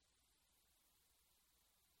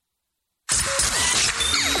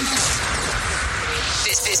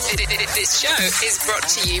This show is brought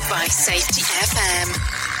to you by Safety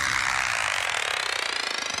FM.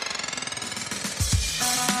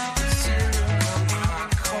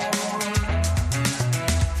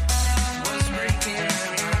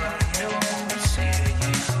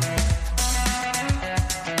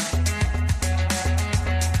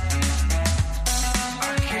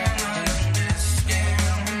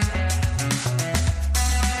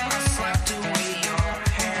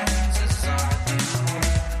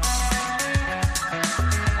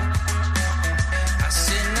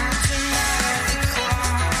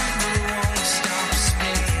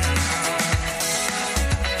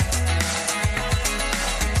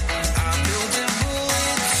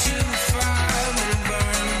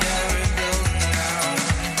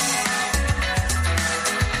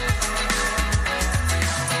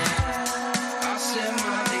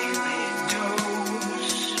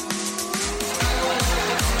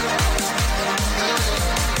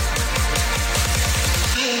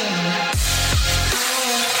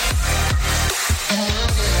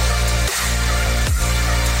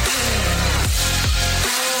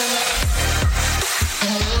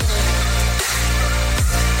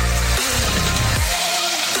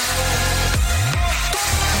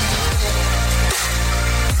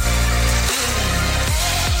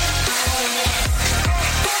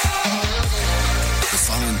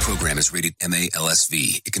 Rated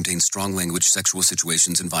MALSV. It contains strong language, sexual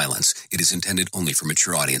situations, and violence. It is intended only for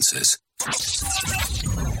mature audiences.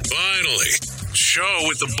 Finally, show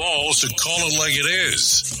with the balls to call it like it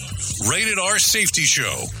is. Rated R Safety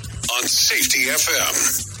Show on Safety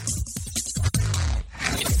FM.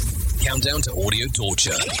 Countdown to audio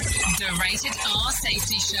torture. The Rated R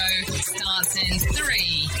Safety Show starts in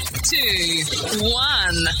 3, 2,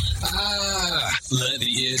 1. Let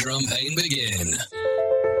the eardrum pain begin.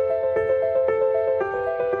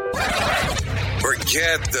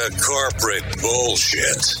 Forget the corporate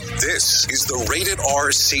bullshit. This is the Rated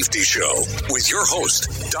R Safety Show with your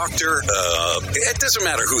host, Dr. It doesn't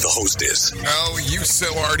matter who the host is. Oh, you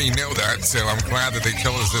so already know that, so I'm glad that they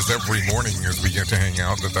tell us this every morning as we get to hang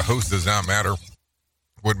out, that the host does not matter.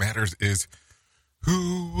 What matters is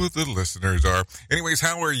who the listeners are. Anyways,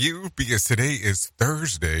 how are you? Because today is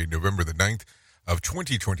Thursday, November the 9th of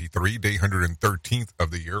 2023, day 113th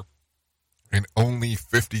of the year, and only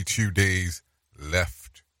 52 days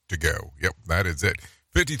left to go. Yep, that is it.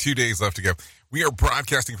 52 days left to go. We are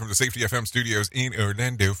broadcasting from the Safety FM studios in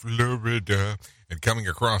Orlando, Florida, and coming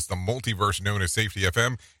across the multiverse known as Safety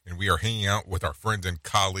FM, and we are hanging out with our friends and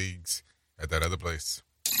colleagues at that other place.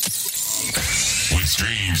 With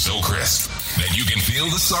streams so crisp that you can feel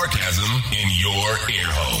the sarcasm in your ear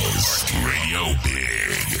holes. Radio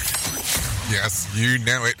Big. Yes, you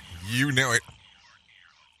know it. You know it.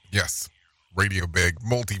 Yes, Radio Big,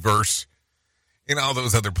 multiverse, and all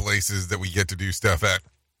those other places that we get to do stuff at.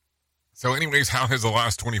 So anyways, how has the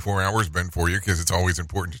last 24 hours been for you? Because it's always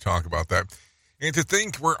important to talk about that. And to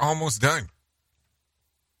think we're almost done.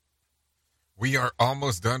 We are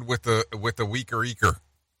almost done with the weeker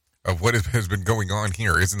of what has been going on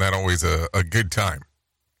here. Isn't that always a good time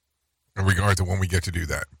in regard to when we get to do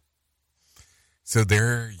that? So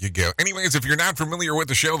there you go. Anyways, if you're not familiar with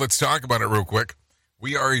the show, let's talk about it real quick.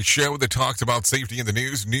 We are a show that talks about safety in the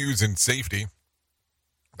news and safety.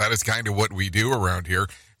 That is kind of what we do around here.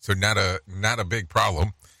 So not a big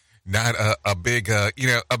problem, not a big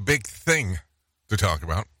big thing to talk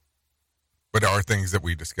about, but are things that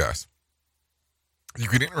we discuss. You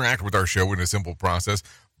can interact with our show in a simple process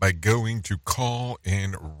by going to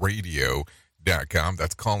callinradio.com.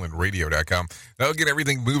 That's callinradio.com. That'll get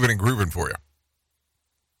everything moving and grooving for you.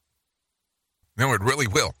 No, it really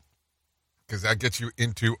will. Because that gets you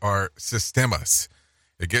into our systemas.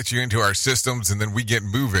 It gets you into our systems, and then we get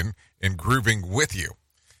moving and grooving with you.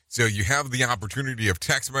 So you have the opportunity of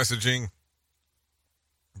text messaging,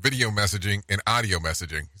 video messaging, and audio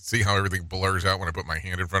messaging. See how everything blurs out when I put my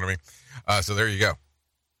hand in front of me? So there you go.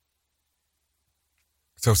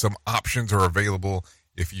 So some options are available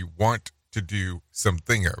if you want to do some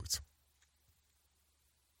thingos.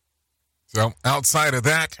 So outside of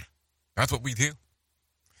that, that's what we do.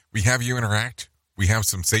 We have you interact. We have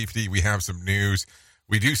some safety. We have some news.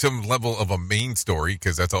 We do some level of a main story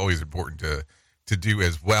because that's always important to do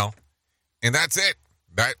as well. And that's it.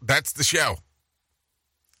 That's the show.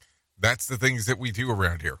 That's the things that we do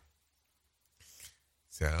around here.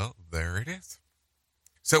 So there it is.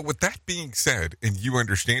 So with that being said, and you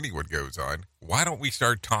understanding what goes on, why don't we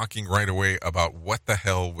start talking right away about what the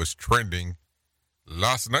hell was trending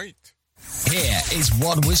last night? Here is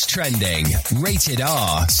what was trending. Rated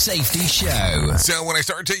R Safety Show. So when I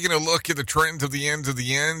started taking a look at the trends of the ends,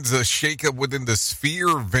 a shakeup within the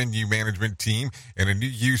Sphere venue management team and a new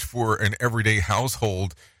use for an everyday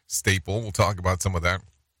household staple. We'll talk about some of that.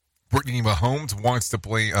 Brittany Mahomes wants to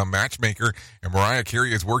play a matchmaker, and Mariah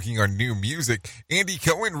Carey is working on new music. Andy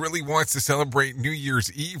Cohen really wants to celebrate New Year's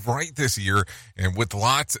Eve right this year, and with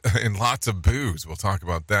lots of booze. We'll talk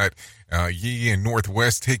about that. Yee and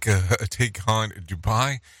Northwest take on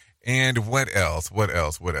Dubai, and what else?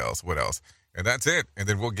 And that's it. And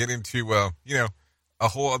then we'll get into a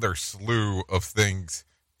whole other slew of things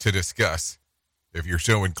to discuss if you're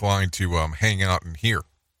so inclined to hang out and hear.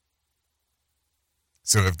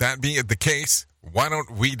 So if that be the case, why don't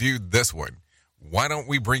we do this one? Why don't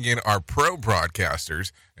we bring in our pro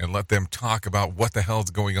broadcasters and let them talk about what the hell's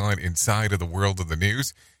going on inside of the world of the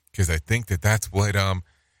news? Because I think that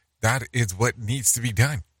is what needs to be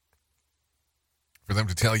done. For them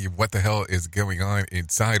to tell you what the hell is going on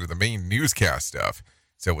inside of the main newscast stuff.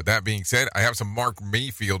 So with that being said, I have some Mark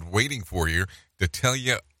Mayfield waiting for you to tell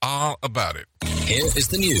you all about it. Here is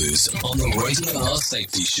the news on the Rated R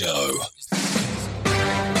Safety Show.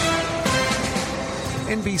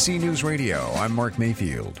 NBC News Radio, I'm Mark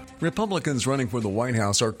Mayfield. Republicans running for the White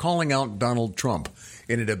House are calling out Donald Trump.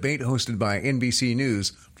 In a debate hosted by NBC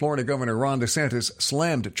News, Florida Governor Ron DeSantis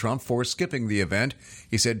slammed Trump for skipping the event.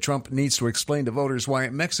 He said Trump needs to explain to voters why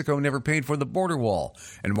Mexico never paid for the border wall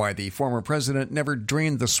and why the former president never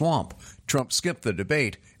drained the swamp. Trump skipped the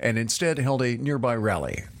debate and instead held a nearby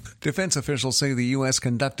rally. Defense officials say the U.S.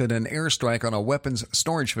 conducted an airstrike on a weapons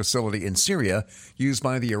storage facility in Syria used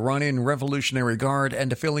by the Iranian Revolutionary Guard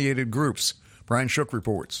and affiliated groups. Brian Shook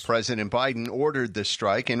reports. President Biden ordered the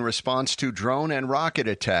strike in response to drone and rocket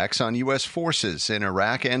attacks on U.S. forces in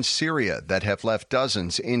Iraq and Syria that have left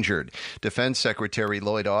dozens injured. Defense Secretary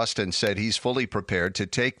Lloyd Austin said he's fully prepared to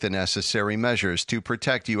take the necessary measures to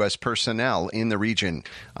protect U.S. personnel in the region.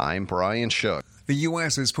 I'm Brian Shook. The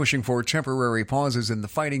U.S. is pushing for temporary pauses in the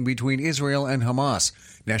fighting between Israel and Hamas.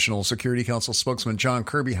 National Security Council spokesman John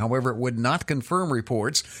Kirby, however, would not confirm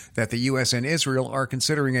reports that the U.S. and Israel are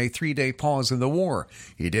considering a 3-day pause in the war.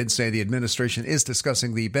 He did say the administration is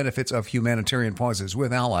discussing the benefits of humanitarian pauses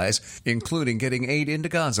with allies, including getting aid into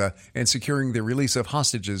Gaza and securing the release of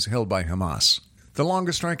hostages held by Hamas. The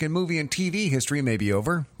longest strike in movie and TV history may be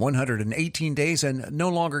over. 118 days and no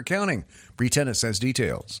longer counting. Bree Tennis has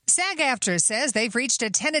details. SAG-AFTRA says they've reached a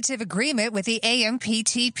tentative agreement with the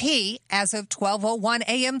AMPTP. As of 12:01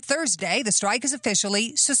 a.m. Thursday, the strike is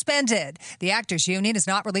officially suspended. The Actors Union is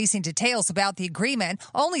not releasing details about the agreement,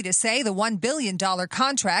 only to say the $1 billion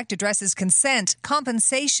contract addresses consent,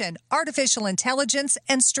 compensation, artificial intelligence,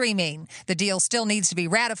 and streaming. The deal still needs to be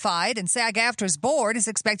ratified, and SAG-AFTRA's board is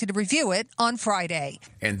expected to review it on Friday.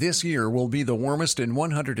 And this year will be the warmest in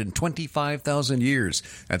 125,000 years.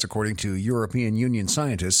 That's according to European Union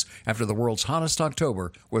scientists after the world's hottest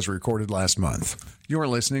October was recorded last month. You're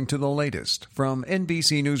listening to the latest from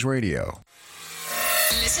NBC News Radio.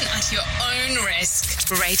 Listen at your own risk.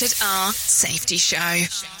 Rated R Safety Show.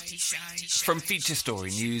 From Feature Story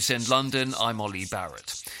News in London, I'm Ollie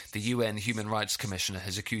Barrett. The UN Human Rights Commissioner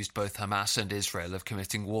has accused both Hamas and Israel of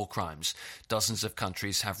committing war crimes. Dozens of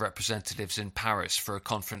countries have representatives in Paris for a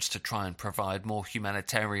conference to try and provide more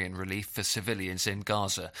humanitarian relief for civilians in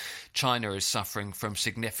Gaza. China is suffering from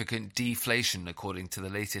significant deflation, according to the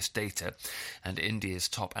latest data, and India's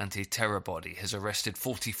top anti-terror body has arrested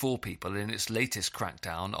 44 people in its latest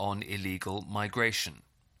crackdown on illegal migration.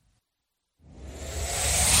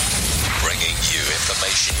 Bringing you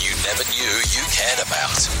information you never knew you cared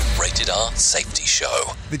about. Rated R Safety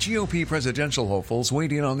Show. The GOP presidential hopefuls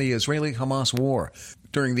weighed in on the Israeli-Hamas war.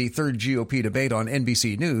 During the third GOP debate on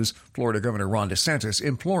NBC News, Florida Governor Ron DeSantis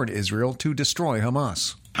implored Israel to destroy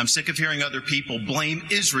Hamas. I'm sick of hearing other people blame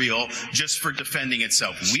Israel just for defending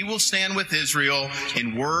itself. We will stand with Israel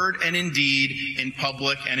in word and in deed, in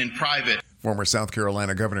public and in private. Former South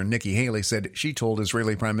Carolina Governor Nikki Haley said she told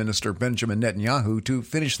Israeli Prime Minister Benjamin Netanyahu to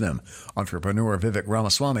finish them. Entrepreneur Vivek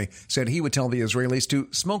Ramaswamy said he would tell the Israelis to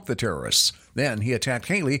smoke the terrorists. Then he attacked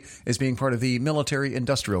Haley as being part of the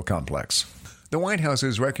military-industrial complex. The White House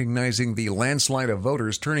is recognizing the landslide of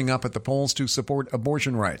voters turning up at the polls to support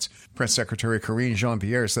abortion rights. Press Secretary Karine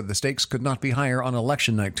Jean-Pierre said the stakes could not be higher on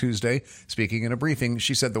election night Tuesday. Speaking in a briefing,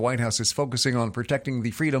 she said the White House is focusing on protecting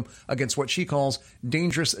the freedom against what she calls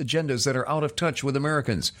dangerous agendas that are out of touch with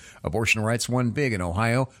Americans. Abortion rights won big in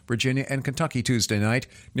Ohio, Virginia, and Kentucky Tuesday night,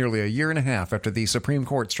 nearly a year and a half after the Supreme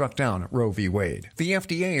Court struck down Roe v. Wade. The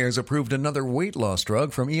FDA has approved another weight loss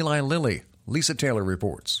drug from Eli Lilly. Lisa Taylor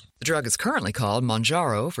reports. The drug is currently called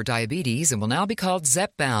Mounjaro for diabetes and will now be called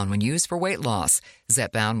Zepbound when used for weight loss.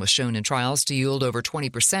 Zepbound was shown in trials to yield over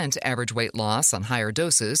 20% average weight loss on higher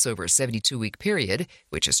doses over a 72-week period,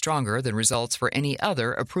 which is stronger than results for any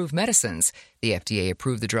other approved medicines. The FDA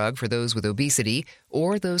approved the drug for those with obesity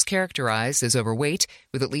or those characterized as overweight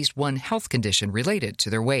with at least one health condition related to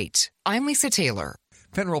their weight. I'm Lisa Taylor.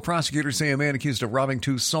 Federal prosecutors say a man accused of robbing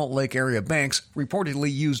 2 Salt Lake area banks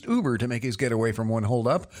reportedly used Uber to make his getaway from one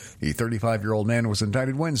holdup. The 35-year-old man was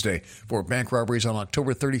indicted Wednesday for bank robberies on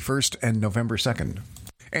October 31st and November 2nd.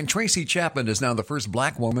 And Tracy Chapman is now the first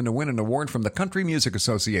black woman to win an award from the Country Music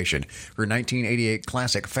Association. Her 1988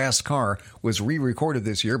 classic Fast Car was re-recorded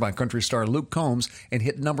this year by country star Luke Combs and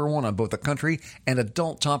hit number 1 on both the country and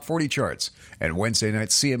adult top 40 charts. At Wednesday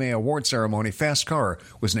night's CMA award ceremony, Fast Car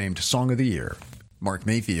was named Song of the Year. Mark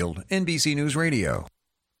Mayfield, NBC News Radio.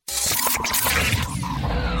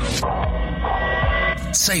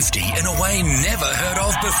 Safety in a way never heard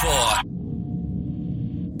of before.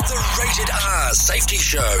 The Rated R Safety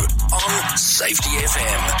Show on Safety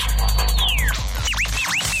FM.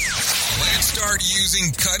 Let's start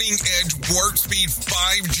using cutting-edge warp speed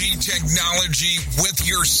 5G technology with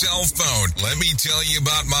your cell phone. Let me tell you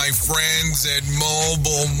about my friends at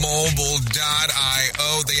mobile.io.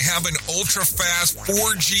 They have an ultra-fast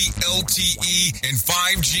 4G LTE and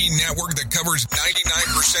 5G network that covers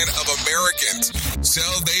 99% of Americans. So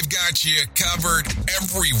they've got you covered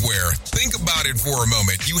everywhere. Think about it for a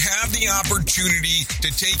moment. You have the opportunity to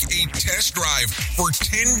take a test drive for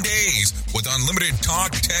 10 days with unlimited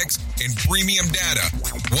talk, text, and premium data.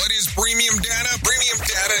 What is premium data? Premium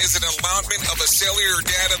data is an allotment of a cellular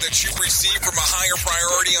data that you receive from a higher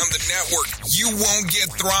priority on the network. You won't get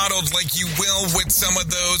throttled like you will with some of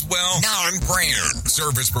those, well, non-brand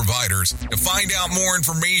service providers. To find out more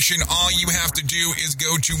information, all you have to do is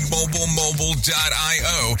go to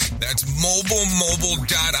mobile.io. That's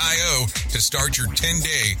mobile.io to start your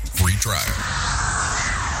 10-day free trial.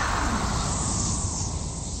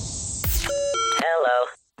 Hello.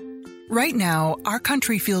 Right now, our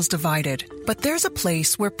country feels divided, but there's a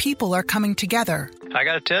place where people are coming together. I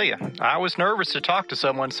gotta tell you, I was nervous to talk to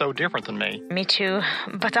someone so different than me. Me too,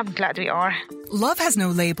 but I'm glad we are. Love Has No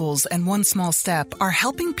Labels and One Small Step are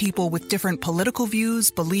helping people with different political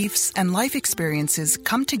views, beliefs, and life experiences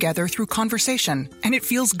come together through conversation, and it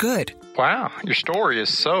feels good. Wow, your story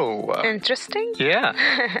is so... interesting? Yeah.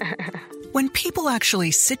 When people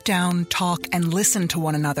actually sit down, talk, and listen to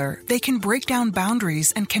one another, they can break down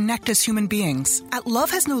boundaries and connect as human beings. At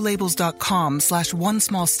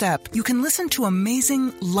lovehasnolabels.com/onesmallstep, you can listen to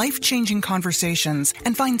amazing, life-changing conversations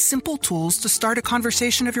and find simple tools to start a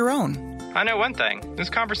conversation of your own. I know one thing. This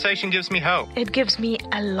conversation gives me hope. It gives me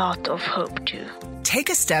a lot of hope, too. Take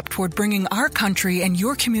a step toward bringing our country and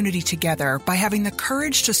your community together by having the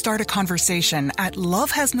courage to start a conversation at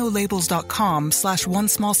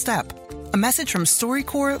lovehasnolabels.com/onesmallstep. A message from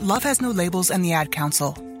StoryCorps, Love Has No Labels, and the Ad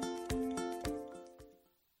Council.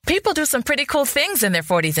 People do some pretty cool things in their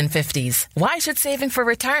 40s and 50s. Why should saving for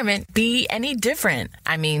retirement be any different?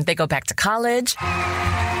 I mean, they go back to college,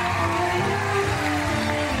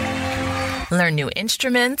 learn new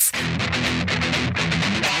instruments,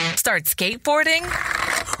 start skateboarding.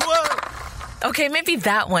 Whoa! Okay, maybe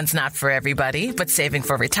that one's not for everybody, but saving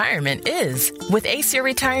for retirement is. With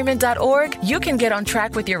aceyourretirement.org, you can get on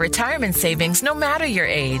track with your retirement savings no matter your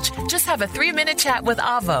age. Just have a 3-minute chat with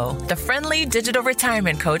Avo, the friendly digital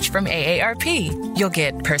retirement coach from AARP. You'll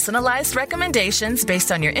get personalized recommendations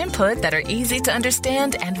based on your input that are easy to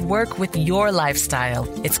understand and work with your lifestyle.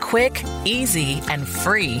 It's quick, easy, and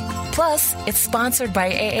free. Plus, it's sponsored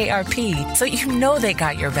by AARP, so you know they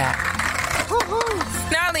got your back.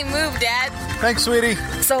 Gnarly move, Dad. Thanks, sweetie.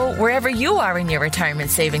 So wherever you are in your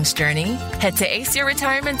retirement savings journey, head to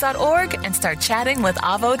aceyourretirement.org and start chatting with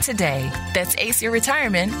Avo today. That's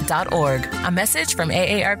aceyourretirement.org. A message from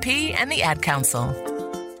AARP and the Ad Council.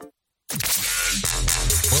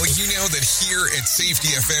 Well, you know that here at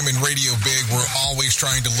Safety FM and Radio Big, we're always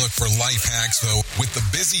trying to look for life hacks, though. With the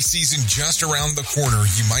busy season just around the corner,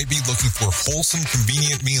 you might be looking for wholesome,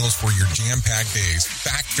 convenient meals for your jam-packed days.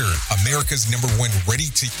 Factor, America's #1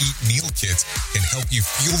 ready-to-eat meal kits, can help you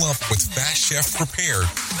fuel up with fast chef-prepared,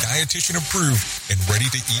 dietitian-approved, and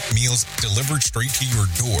ready-to-eat meals delivered straight to your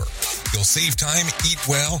door. You'll save time, eat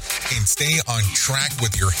well, and stay on track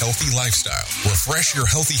with your healthy lifestyle. Refresh your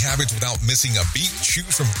healthy habits without missing a beat.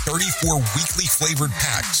 Choose from 34 weekly flavored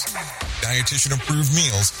packs. Dietitian-approved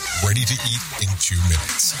meals ready to eat in 2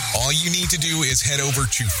 minutes. All you need to do is head over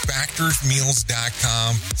to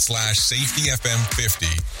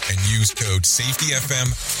factorsmeals.com/safetyfm50 and use code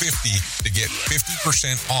safetyfm50 to get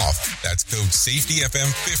 50% off. That's code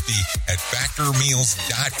safetyfm50 at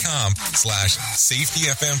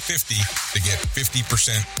factormeals.com/safetyfm50 to get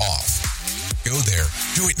 50% off. Go there.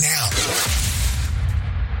 Do it now.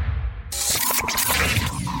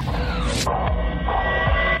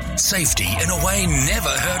 Safety in a way never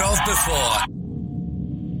heard of before.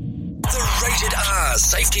 The Rated R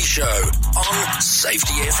Safety Show on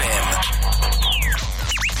Safety FM.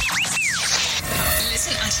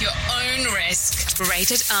 Listen at your own risk.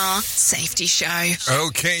 Rated R Safety Show.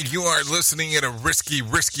 Okay, you are listening at a risky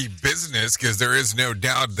business, because there is no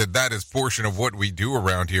doubt that that is portion of what we do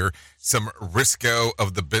around here. Some risco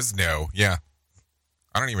of the bizno. Yeah.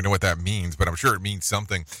 I don't even know what that means, but I'm sure it means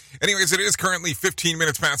something. Anyways, it is currently 15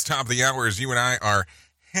 minutes past top of the hour as you and I are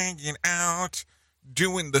hanging out,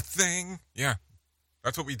 doing the thing. Yeah,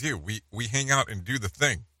 that's what we do. We hang out and do the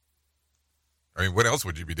thing. I mean, what else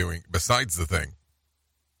would you be doing besides the thing?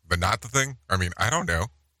 But not the thing? I mean, I don't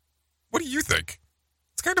know. What do you think?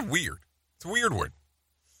 It's kind of weird. It's a weird one.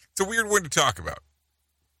 It's a weird one to talk about,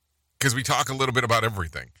 because we talk a little bit about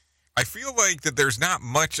everything. I feel like that there's not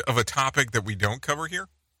much of a topic that we don't cover here.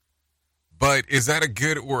 But is that a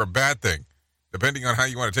good or a bad thing? Depending on how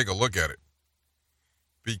you want to take a look at it.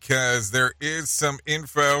 Because there is some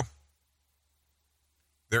info.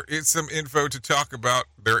 There is some info to talk about.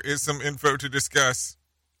 There is some info to discuss.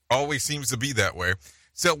 Always seems to be that way.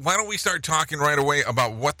 So why don't we start talking right away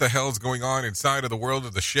about what the hell is going on inside of the world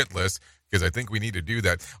of the shit list? Because I think we need to do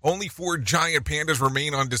that. Only 4 giant pandas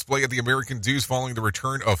remain on display at the American zoos following the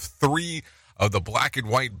return of 3 of the black and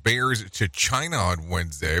white bears to China on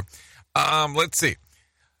Wednesday. Let's see.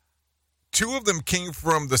 2 of them came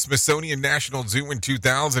from the Smithsonian National Zoo in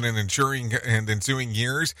 2000 and ensuing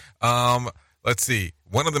years. Let's see.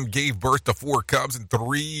 1 of them gave birth to 4 cubs, and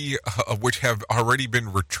 3 of which have already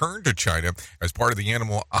been returned to China as part of the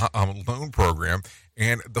animal loan program.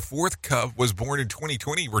 And the 4th cub was born in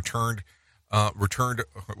 2020, returned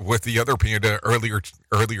with the other panda earlier,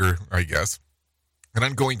 I guess. And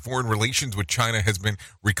ongoing foreign relations with China has been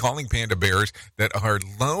recalling panda bears that are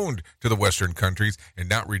loaned to the Western countries and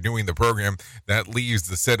not renewing the program. That leaves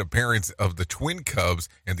the set of parents of the twin cubs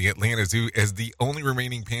and the Atlanta Zoo as the only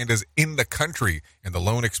remaining pandas in the country, and the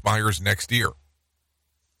loan expires next year.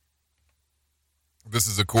 This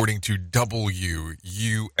is according to WUSA.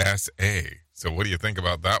 So what do you think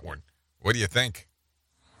about that one? What do you think?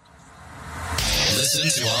 Listen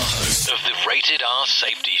to our host Of the Rated R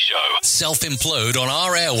Safety Show. self-implode on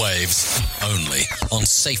our airwaves, only on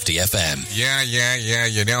Safety FM. Yeah.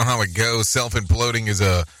 You know how it goes. Self-imploding is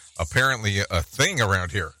apparently a thing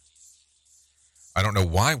around here. I don't know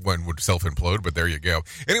why one would self-implode, but there you go.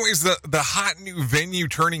 Anyways, the hot new venue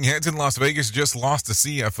turning heads in Las Vegas just lost a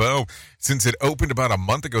CFO. Since it opened about a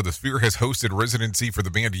month ago, the Sphere has hosted residency for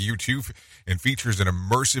the band U2 and features an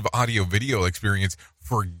immersive audio-video experience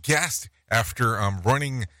for guests after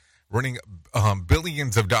running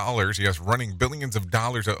billions of dollars. Yes, running billions of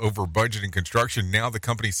dollars over budget and construction. Now the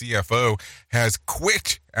company CFO has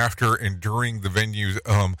quit after enduring the venue's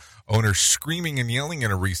owner screaming and yelling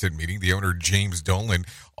in a recent meeting. The owner, James Dolan,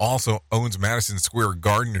 also owns Madison Square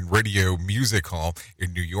Garden and Radio Music Hall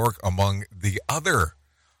in New York, among the other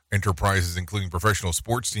enterprises, including professional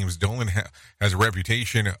sports teams. Dolan has a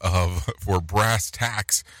reputation for brass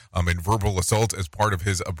tacks and verbal assault as part of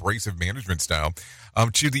his abrasive management style.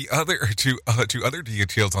 To other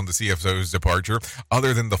details on the CFO's departure,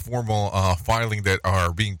 other than the formal filing that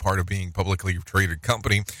are being part of being publicly traded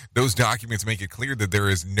company, those documents make it clear that there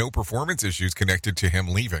is no performance issues connected to him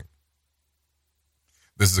leaving.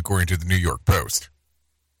 This is according to the New York Post.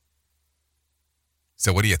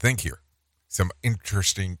 So what do you think here? Some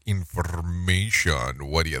interesting information.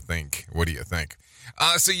 What do you think?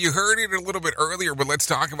 So you heard it a little bit earlier, but let's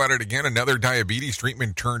talk about it again. Another diabetes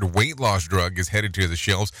treatment turned weight loss drug is headed to the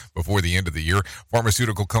shelves before the end of the year.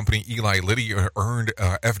 Pharmaceutical company Eli Lilly earned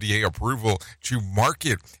FDA approval to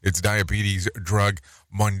market its diabetes drug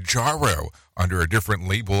Mounjaro under a different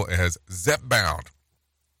label as Zepbound,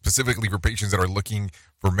 specifically for patients that are looking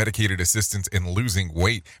for medicated assistance in losing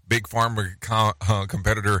weight. Big pharma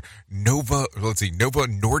competitor Novo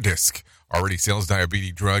Nordisk already sells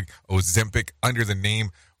diabetes drug Ozempic under the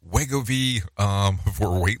name Wegovy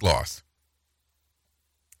for weight loss.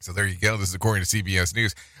 So there you go. This is according to CBS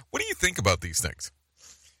News. What do you think about these things?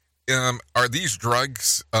 Are these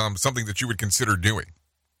drugs something that you would consider doing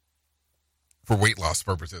for weight loss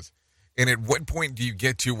purposes? And at what point do you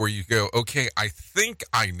get to where you go, okay, I think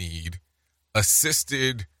I need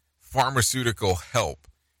assisted pharmaceutical help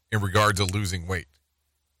in regards to losing weight?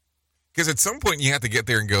 Because at some point you have to get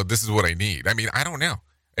there and go, this is what I need. I mean, I don't know.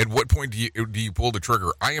 At what point do you pull the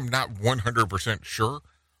trigger? I am not 100% sure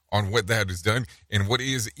on what that is done and what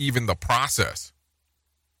is even the process.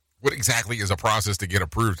 What exactly is a process to get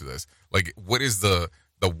approved to this? Like, what is the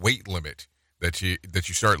weight limit that you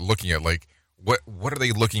start looking at? Like, what are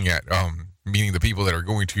they looking at? Meaning the people that are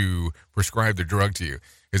going to prescribe the drug to you.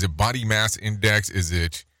 Is it body mass index? Is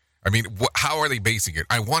it, I mean, how are they basing it?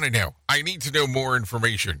 I want to know. I need to know more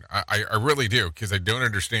information. I really do, because I don't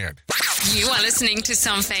understand. You are listening to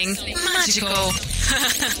something magical.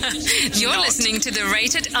 You're listening to the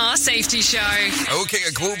Rated R Safety Show. Okay,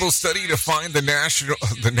 a global study to find the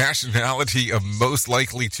nationality of most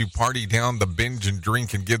likely to party down the binge and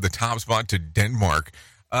drink and give the top spot to Denmark.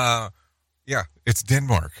 Yeah, it's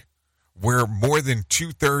Denmark, where more than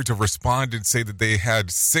 2/3 of respondents say that they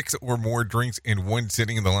had 6 or more drinks in one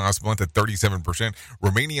sitting in the last month at 37%.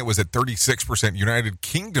 Romania was at 36%. United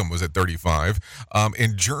Kingdom was at 35%.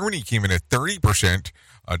 And Germany came in at 30%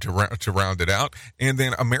 to round it out. And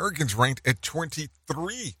then Americans ranked at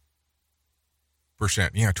 23%.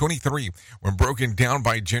 Yeah, 23. When broken down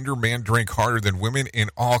by gender, men drank harder than women in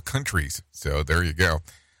all countries. So there you go.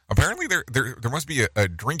 Apparently there must be a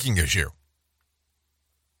drinking issue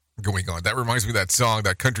going on. That reminds me of that song,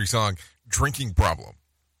 that country song, Drinking Problem.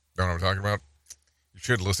 You know what I'm talking about? You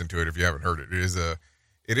should listen to it if you haven't heard it.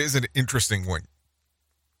 It is an interesting one,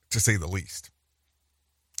 to say the least.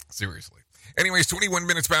 Seriously. Anyways, 21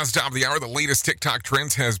 minutes past the top of the hour. The latest TikTok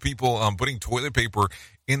trends has people putting toilet paper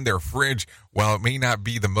in their fridge. While it may not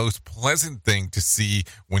be the most pleasant thing to see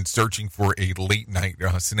when searching for a late night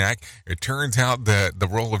snack, it turns out that the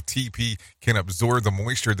roll of TP can absorb the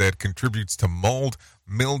moisture that contributes to mold,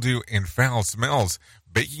 mildew, and foul smells.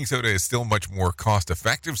 Baking soda is still much more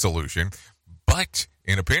cost-effective solution, but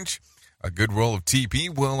in a pinch, a good roll of TP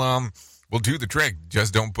will do the trick.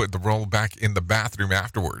 Just don't put the roll back in the bathroom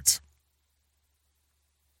afterwards.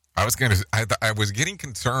 I was getting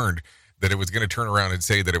concerned that it was going to turn around and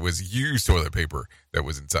say that it was used toilet paper that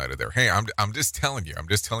was inside of there. Hey, I'm just telling you. I'm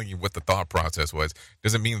just telling you what the thought process was.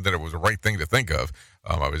 Doesn't mean that it was the right thing to think of.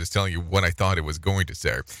 I was just telling you what I thought it was going to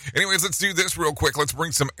say. Anyways, let's do this real quick. Let's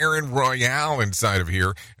bring some Erin Royale inside of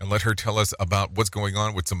here and let her tell us about what's going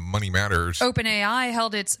on with some Money Matters. OpenAI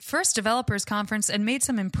held its first developers conference and made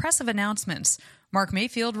some impressive announcements. Mark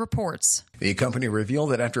Mayfield reports. The company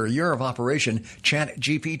revealed that after a year of operation,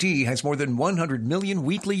 ChatGPT has more than 100 million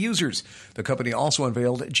weekly users. The company also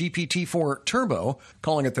unveiled GPT-4 Turbo,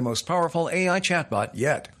 calling it the most powerful AI chatbot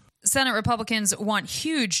yet. Senate Republicans want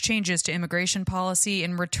huge changes to immigration policy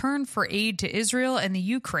in return for aid to Israel and the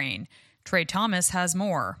Ukraine. Trey Thomas has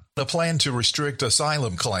more. The plan to restrict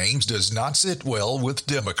asylum claims does not sit well with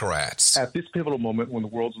Democrats. At this pivotal moment when the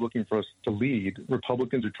world's looking for us to lead,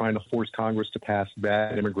 Republicans are trying to force Congress to pass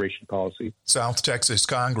bad immigration policy. South Texas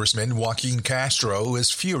Congressman Joaquin Castro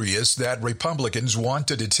is furious that Republicans want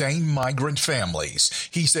to detain migrant families.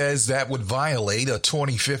 He says that would violate a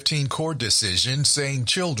 2015 court decision saying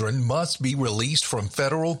children must be released from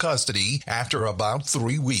federal custody after about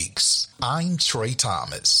 3 weeks. I'm Trey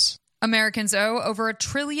Thomas. Americans owe over $1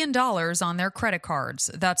 trillion on their credit cards.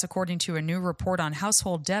 That's according to a new report on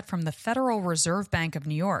household debt from the Federal Reserve Bank of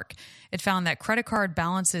New York. It found that credit card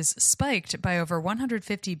balances spiked by over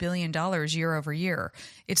 $150 billion year over year.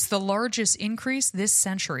 It's the largest increase this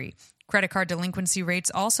century. Credit card delinquency rates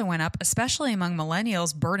also went up, especially among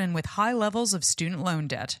millennials burdened with high levels of student loan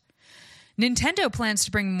debt. Nintendo plans to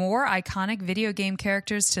bring more iconic video game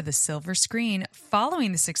characters to the silver screen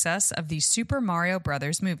following the success of the Super Mario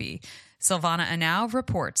Bros. Movie. Silvana Anau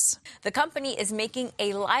reports. The company is making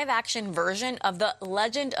a live-action version of The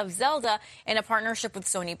Legend of Zelda in a partnership with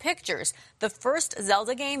Sony Pictures. The first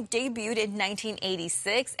Zelda game debuted in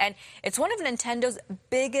 1986, and it's one of Nintendo's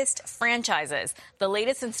biggest franchises. The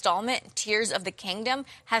latest installment, Tears of the Kingdom,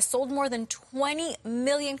 has sold more than 20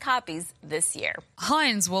 million copies this year.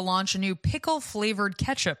 Heinz will launch a new pickle-flavored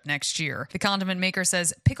ketchup next year. The condiment maker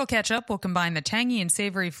says pickle ketchup will combine the tangy and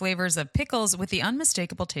savory flavors of pickles with the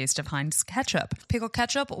unmistakable taste of Heinz ketchup. Pickle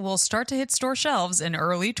ketchup will start to hit store shelves in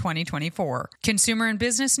early 2024. Consumer and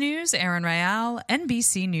business news, Erin Royale,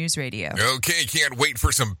 NBC News Radio. Okay, can't wait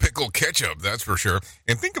for some pickle ketchup, that's for sure.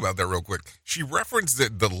 And think about that real quick. She referenced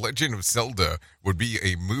that The Legend of Zelda would be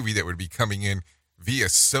a movie that would be coming in via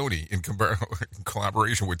Sony in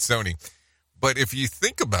collaboration with Sony. But if you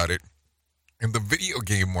think about it, in the video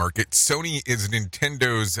game market, Sony is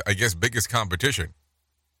Nintendo's, I guess, biggest competition.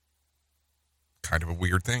 Kind of a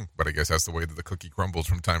weird thing, but I guess that's the way that the cookie crumbles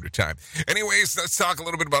from time to time. Anyways, let's talk a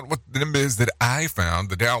little bit about what the number is that I found.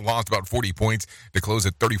 The Dow lost about 40 points to close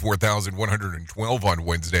at 34,112 on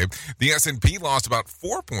Wednesday. The S&P lost about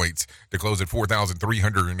 4 points to close at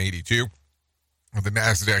 4,382. The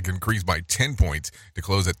NASDAQ increased by 10 points to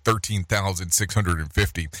close at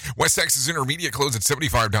 13,650. West Texas Intermediate closed at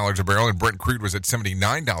 $75 a barrel, and Brent crude was at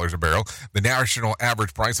 $79 a barrel. The national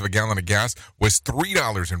average price of a gallon of gas was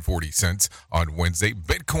 $3.40 on Wednesday.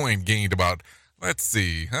 Bitcoin gained about,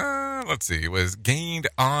 it was gained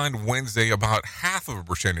on Wednesday about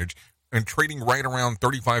 0.5% and trading right around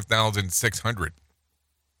 35,600.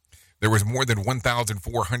 There was more than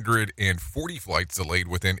 1,440 flights delayed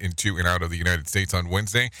within, into, and out of the United States on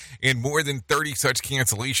Wednesday, and more than 30 such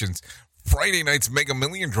cancellations. Friday night's Mega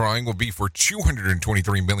Million drawing will be for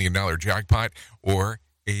 $223 million jackpot or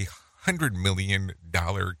a $100 million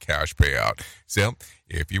cash payout. So,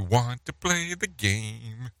 if you want to play the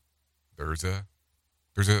game, there's a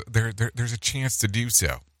chance to do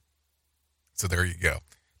so. So there you go.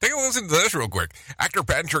 Take a listen to this real quick. Actor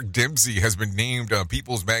Patrick Dempsey has been named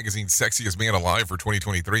People's Magazine's Sexiest Man Alive for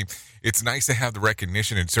 2023. It's nice to have the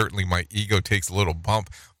recognition, and certainly my ego takes a little bump,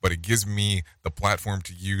 but it gives me the platform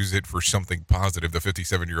to use it for something positive, the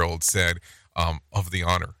 57-year-old said, of the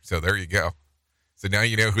honor. So there you go. So now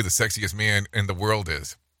you know who the sexiest man in the world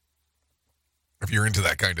is, if you're into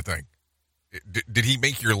that kind of thing. Did he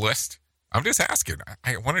make your list? I'm just asking.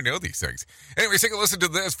 I want to know these things. Anyways, take a listen to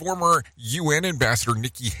this. Former UN Ambassador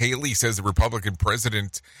Nikki Haley says the Republican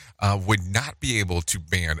president would not be able to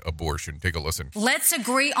ban abortion. Take a listen. Let's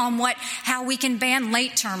agree on how we can ban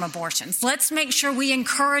late-term abortions. Let's make sure we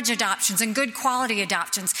encourage adoptions and good quality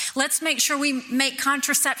adoptions. Let's make sure we make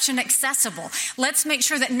contraception accessible. Let's make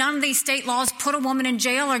sure that none of these state laws put a woman in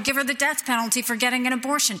jail or give her the death penalty for getting an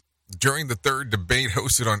abortion. During the third debate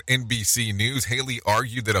hosted on NBC News, Haley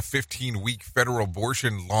argued that a 15-week federal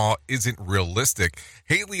abortion law isn't realistic.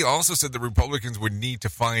 Haley also said the Republicans would need to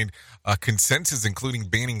find a consensus, including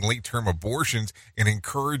banning late-term abortions and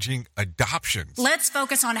encouraging adoptions. Let's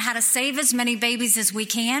focus on how to save as many babies as we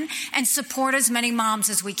can and support as many moms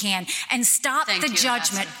as we can and stop the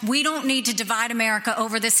judgment. We don't need to divide America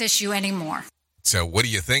over this issue anymore. So what do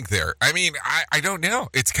you think there? I mean, I don't know.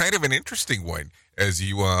 It's kind of an interesting one as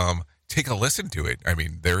you take a listen to it. I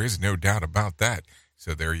mean, there is no doubt about that.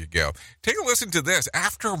 So there you go. Take a listen to this.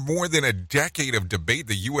 After more than a decade of debate,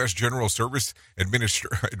 the U.S. General Service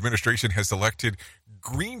Administration has selected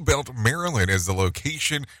Greenbelt, Maryland as the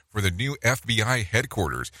location for the new FBI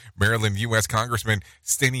headquarters. Maryland U.S. Congressman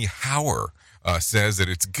Steny Hoyer says that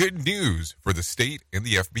it's good news for the state and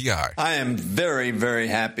the FBI. I am very, very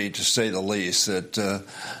happy, to say the least, that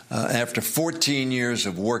after 14 years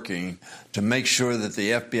of working to make sure that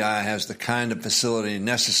the FBI has the kind of facility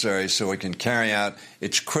necessary so it can carry out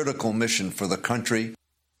its critical mission for the country.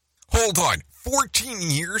 Hold on. 14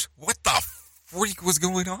 years? What the freak was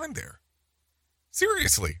going on there?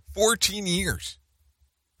 Seriously, 14 years.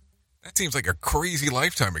 That seems like a crazy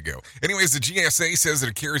lifetime ago. Anyways, the GSA says that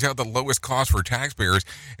it carries out the lowest cost for taxpayers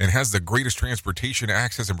and has the greatest transportation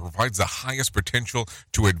access and provides the highest potential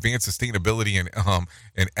to advance sustainability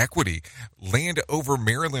and equity. Landover,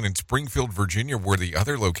 Maryland, and Springfield, Virginia were the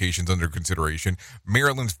other locations under consideration.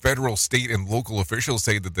 Maryland's federal, state, and local officials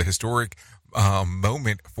say that the historic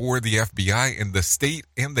moment for the FBI in the state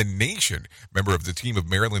and the nation. Member of the team of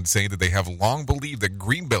Maryland saying that they have long believed that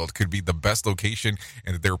Greenbelt could be the best location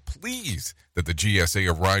and that they're pleased that the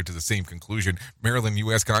GSA arrived to the same conclusion. Maryland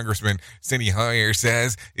U.S. Congressman Steny Hoyer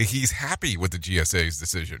says he's happy with the GSA's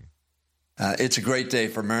decision. It's a great day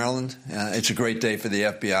for Maryland. It's a great day for the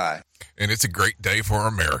FBI. And it's a great day for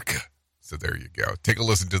America. So there you go. Take a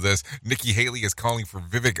listen to this. Nikki Haley is calling for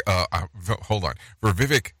Vivek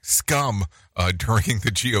scum during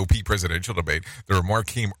the GOP presidential debate. The remark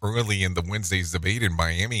came early in the Wednesday's debate in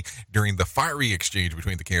Miami during the fiery exchange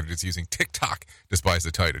between the candidates using TikTok to spice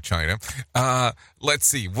the tie to China. Let's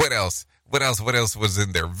see. What else? What else was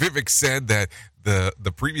in there? Vivek said that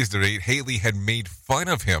the previous debate, Haley had made fun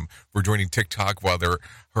of him for joining TikTok while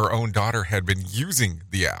her own daughter had been using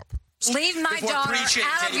the app. Leave my daughter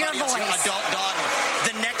out of your voice. Your adult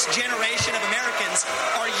daughter. The next generation of Americans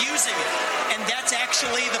are using it. And that's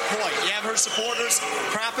actually the point. You have her supporters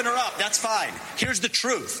propping her up. That's fine. Here's the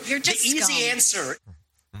truth. You're just the easy scum. answer.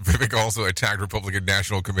 Vivek also attacked Republican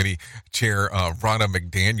National Committee Chair Ronna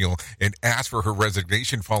McDaniel and asked for her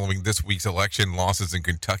resignation following this week's election losses in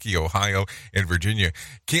Kentucky, Ohio, and Virginia.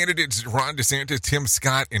 Candidates Ron DeSantis, Tim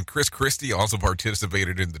Scott, and Chris Christie also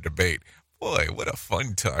participated in the debate. Boy, what a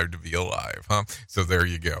fun time to be alive, huh? So there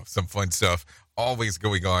you go. Some fun stuff always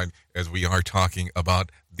going on as we are talking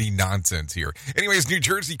about the nonsense here. Anyways, New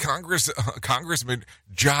Jersey Congressman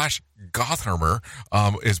Josh Gottheimer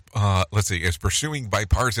is pursuing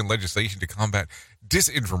bipartisan legislation to combat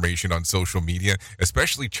disinformation on social media,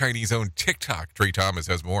 especially Chinese-owned TikTok. Trey Thomas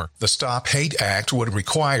has more. The Stop Hate Act would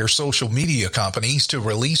require social media companies to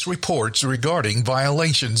release reports regarding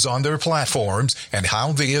violations on their platforms and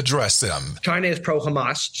how they address them. China is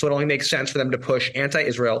pro-Hamas, so it only makes sense for them to push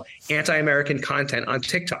anti-Israel, anti-American content on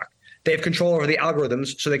TikTok. They have control over the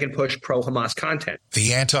algorithms so they can push pro-Hamas content.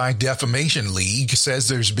 The Anti-Defamation League says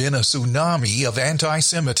there's been a tsunami of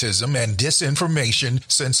anti-Semitism and disinformation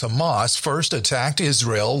since Hamas first attacked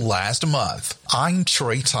Israel last month. I'm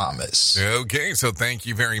Trey Thomas. Okay, so thank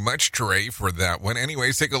you very much, Trey, for that one.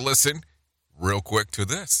 Anyways, take a listen real quick to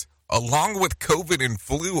this. Along with COVID and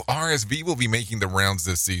flu, RSV will be making the rounds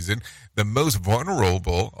this season. The most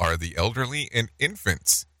vulnerable are the elderly and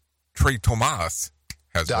infants. Trey Thomas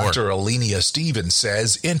has Dr. more. Alenia Stevens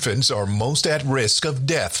says infants are most at risk of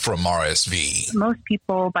death from RSV. Most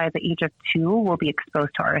people by the age of 2 will be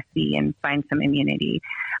exposed to RSV and find some immunity.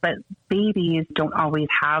 But babies don't always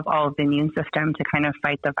have all of the immune system to kind of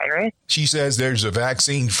fight the virus. She says there's a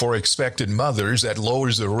vaccine for expectant mothers that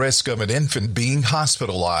lowers the risk of an infant being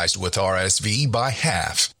hospitalized with RSV by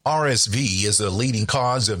half. RSV is the leading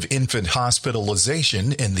cause of infant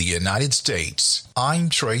hospitalization in the United States. I'm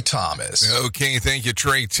Trey Thomas. Okay, thank you,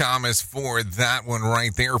 Trey Thomas, for that one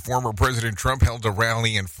right there. Former President Trump held a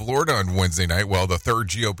rally in Florida on Wednesday night while the third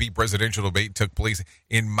GOP presidential debate took place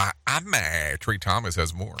in Miami. Trey Thomas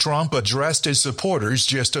has more. Trump addressed his supporters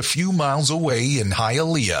just a few miles away in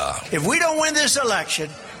Hialeah. If we don't win this election,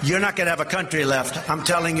 you're not going to have a country left. I'm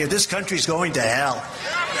telling you, this country's going to hell.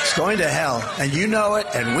 It's going to hell. And you know it,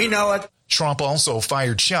 and we know it. Trump also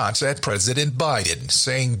fired shots at President Biden,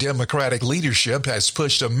 saying Democratic leadership has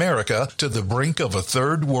pushed America to the brink of a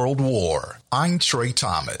third world war. I'm Trey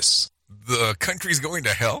Thomas. The country's going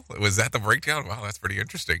to hell? Was that the breakdown? Wow, that's pretty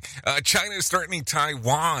interesting. China is threatening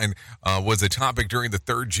Taiwan was a topic during the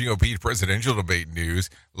third GOP presidential debate news.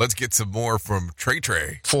 Let's get some more from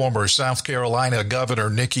Trey. Former South Carolina Governor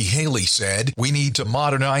Nikki Haley said, "We need to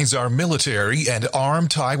modernize our military and arm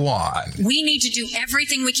Taiwan." We need to do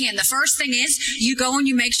everything we can. The first thing is you go and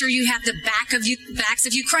you make sure you have the backs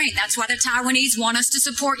of Ukraine. That's why the Taiwanese want us to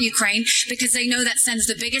support Ukraine, because they know that sends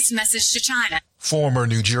the biggest message to China. Former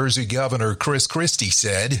New Jersey Governor Chris Christie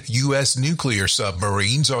said U.S. nuclear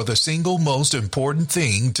submarines are the single most important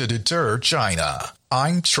thing to deter China.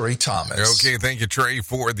 I'm Trey Thomas. Okay, thank you, Trey,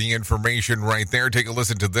 for the information right there. Take a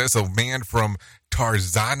listen to this. A man from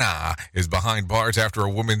Tarzana is behind bars after a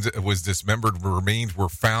woman was dismembered. Remains were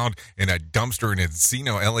found in a dumpster in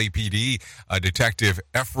Encino. LAPD Detective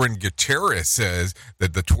Efren Gutierrez says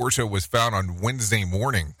that the torso was found on Wednesday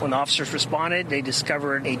morning. When the officers responded, they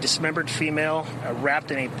discovered a dismembered female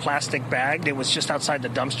wrapped in a plastic bag that was just outside the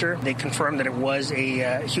dumpster. They confirmed that it was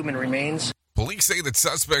a human remains. Police say that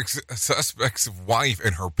suspect's wife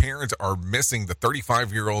and her parents are missing. The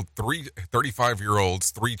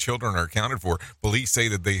 35-year-old's 3 children are accounted for. Police say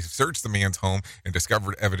that they searched the man's home and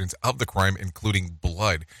discovered evidence of the crime, including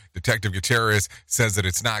blood. Detective Gutierrez says that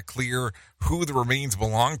it's not clear who the remains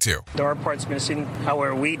belong to. There are parts missing.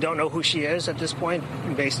 However, we don't know who she is at this point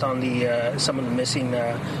based on the some of the missing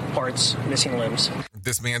parts, missing limbs.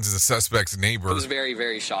 This man's the suspect's neighbor. It was very,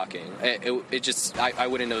 very shocking. I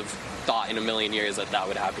wouldn't have thought in a million years that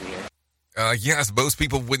would happen here. Yes, most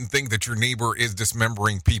people wouldn't think that your neighbor is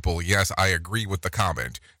dismembering people. Yes, I agree with the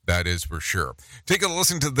comment. That is for sure. Take a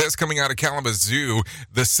listen to this coming out of Kalamazoo.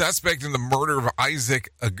 The suspect in the murder of Isaac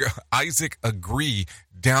Agree,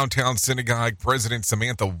 downtown synagogue president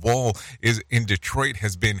Samantha Wool is in Detroit,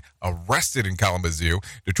 has been arrested in Kalamazoo.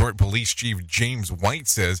 Detroit Police Chief James White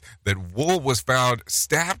says that Wool was found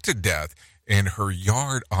stabbed to death in her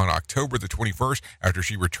yard on October the 21st after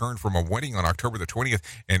she returned from a wedding on October the 20th,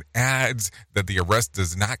 and adds that the arrest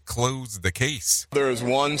does not close the case. There is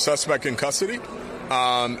one suspect in custody,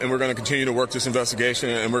 and we're going to continue to work this investigation,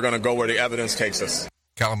 and we're going to go where the evidence takes us.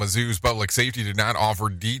 Kalamazoo's public safety did not offer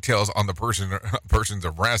details on the person's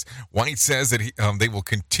arrest. White says that they will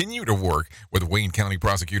continue to work with the Wayne County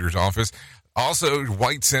Prosecutor's Office. Also,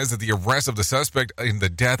 White says that the arrest of the suspect in the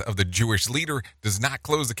death of the Jewish leader does not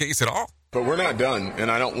close the case at all. But we're not done,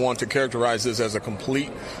 and I don't want to characterize this as a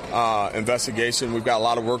complete investigation. We've got a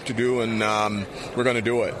lot of work to do, and we're going to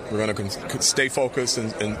do it. We're going to stay focused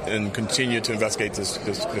and continue to investigate this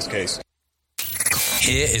case.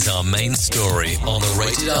 Here is our main story on the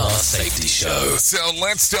Rated R Safety Show. So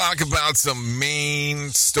let's talk about some main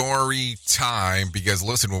story time, because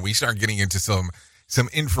listen, when we start getting into some some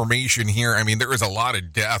information here. I mean, there was a lot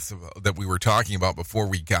of death that we were talking about before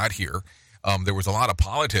we got here. There was a lot of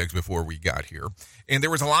politics before we got here. And there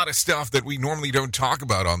was a lot of stuff that we normally don't talk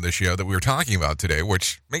about on this show that we were talking about today,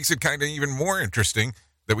 which makes it kind of even more interesting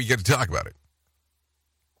that we get to talk about it.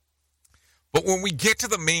 But when we get to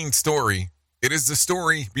the main story, it is the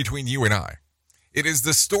story between you and I. It is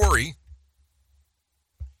the story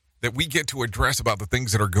that we get to address about the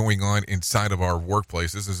things that are going on inside of our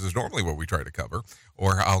workplaces. This is normally what we try to cover.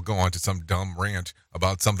 Or I'll go on to some dumb rant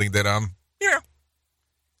about something that,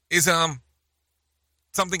 is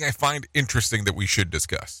something I find interesting that we should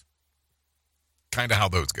discuss. Kind of how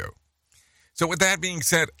those go. So with that being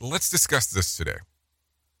said, let's discuss this today.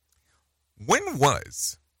 When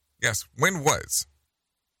was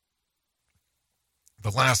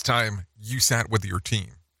the last time you sat with your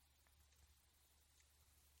team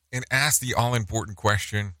and asked the all-important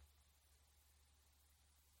question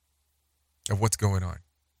of what's going on?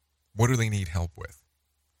 What do they need help with?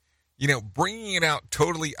 Bringing it out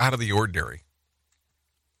totally out of the ordinary.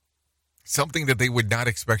 Something that they would not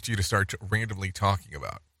expect you to start randomly talking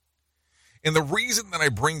about. And the reason that I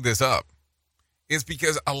bring this up is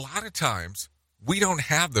because a lot of times we don't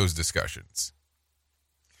have those discussions.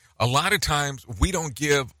 A lot of times we don't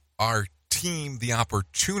give our team the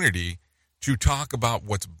opportunity to talk about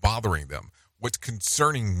what's bothering them, what's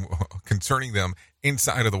concerning them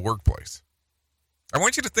inside of the workplace. I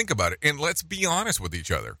want you to think about it, and let's be honest with each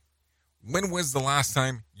other. When was the last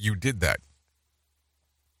time you did that?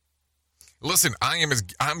 Listen,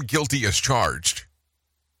 I'm guilty as charged.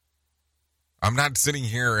 I'm not sitting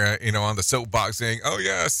here, on the soapbox saying, "Oh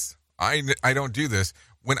yes, I don't do this."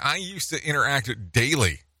 When I used to interact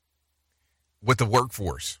daily with the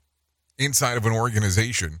workforce inside of an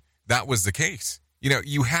organization, that was the case.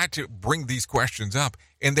 You had to bring these questions up,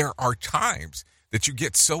 and there are times that you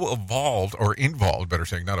get so involved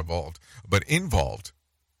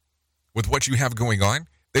with what you have going on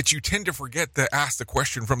that you tend to forget to ask the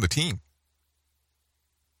question from the team.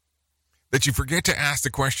 That you forget to ask the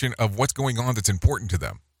question of what's going on that's important to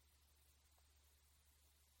them.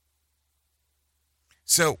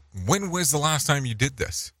 So, when was the last time you did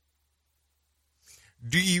this?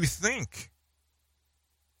 Do you think,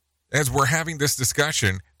 as we're having this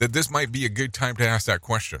discussion, that this might be a good time to ask that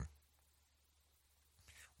question?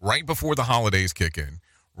 Right before the holidays kick in,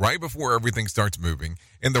 right before everything starts moving.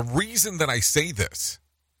 And the reason that I say this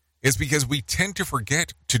is because we tend to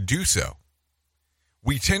forget to do so.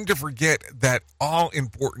 We tend to forget that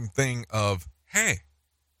all-important thing of, hey,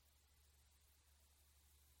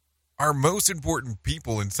 our most important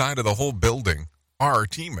people inside of the whole building are our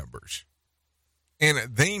team members.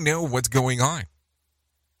 And they know what's going on.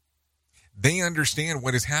 They understand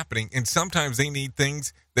what is happening, and sometimes they need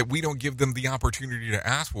things that we don't give them the opportunity to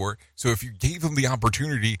ask for. So if you gave them the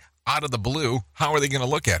opportunity out of the blue, how are they going to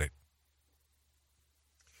look at it?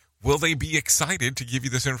 Will they be excited to give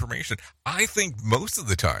you this information? I think most of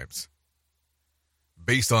the times,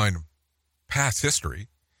 based on past history,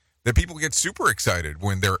 that people get super excited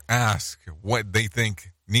when they're asked what they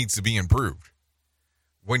think needs to be improved.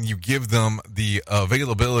 When you give them the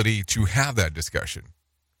availability to have that discussion.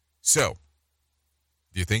 So,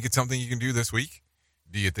 do you think it's something you can do this week?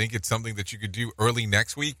 Do you think it's something that you could do early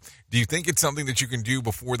next week? Do you think it's something that you can do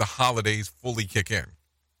before the holidays fully kick in?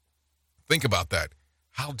 Think about that.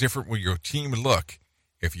 How different will your team look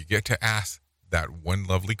if you get to ask that one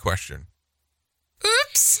lovely question?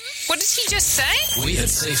 Oops! What did he just say? We at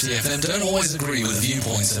Safety FM don't always agree with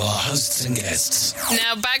viewpoints of our hosts and guests.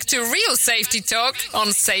 Now back to real safety talk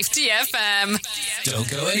on Safety FM. Don't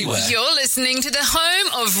go anywhere. You're listening to the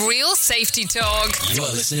home of real safety talk. You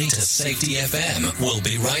are listening to Safety FM. We'll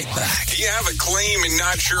be right back. Do you have a claim and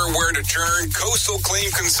not sure where to turn? Coastal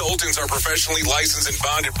Claim Consultants are professionally licensed and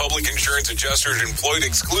bonded public insurance adjusters employed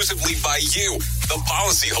exclusively by you, the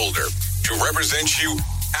policyholder, to represent you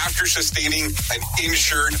after sustaining an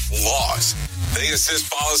insured loss. They assist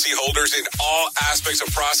policyholders in all aspects of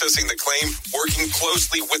processing the claim, working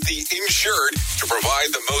closely with the insured to provide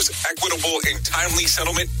the most equitable and timely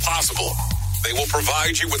settlement possible. They will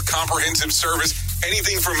provide you with comprehensive service,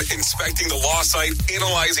 anything from inspecting the loss site,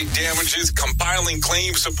 analyzing damages, compiling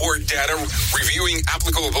claim support data, reviewing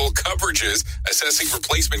applicable coverages, assessing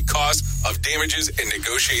replacement costs of damages, and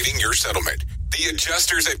negotiating your settlement. The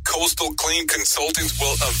adjusters at Coastal Claim Consultants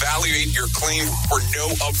will evaluate your claim for no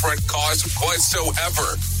upfront cost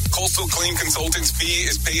whatsoever. Coastal Claim Consultants' fee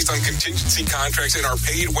is based on contingency contracts and are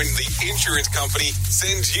paid when the insurance company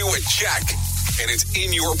sends you a check and it's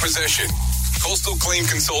in your possession. Coastal Claim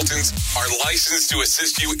Consultants are licensed to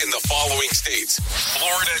assist you in the following states: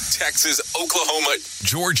 Florida, Texas, Oklahoma,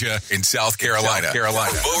 Georgia, and South Carolina. For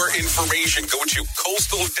more information, go to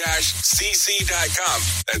coastal-cc.com.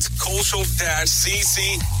 That's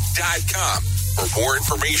coastal-cc.com. For more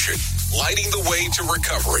information, lighting the way to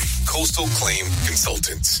recovery. Coastal Claim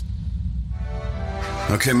Consultants.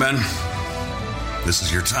 Okay, men, this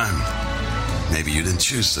is your time. Maybe you didn't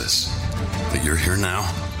choose this, but you're here now.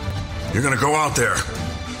 You're going to go out there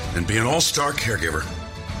and be an all-star caregiver.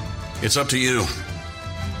 It's up to you.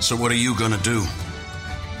 So what are you going to do?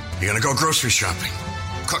 You're going to go grocery shopping,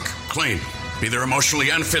 cook, clean, be there emotionally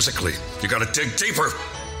and physically. You got to dig deeper.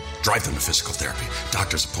 Drive them to physical therapy,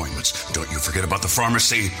 doctor's appointments. Don't you forget about the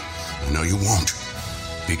pharmacy. I know you won't,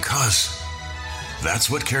 because that's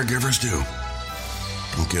what caregivers do.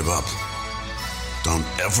 Don't give up. Don't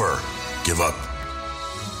ever give up.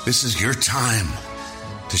 This is your time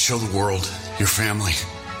to show the world, your family,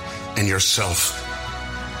 and yourself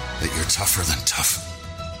that you're tougher than tough.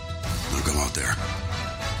 Now go out there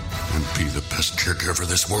and be the best caregiver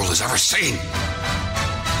this world has ever seen.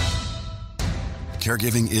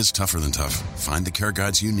 Caregiving is tougher than tough. Find the care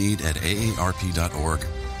guides you need at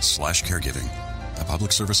aarp.org/caregiving. A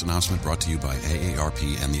public service announcement brought to you by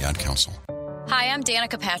AARP and the Ad Council. Hi, I'm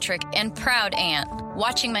Danica Patrick and proud aunt.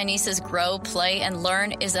 Watching my nieces grow, play, and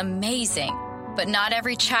learn is amazing. But not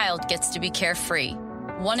every child gets to be carefree.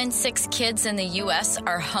 1 in 6 kids in the U.S.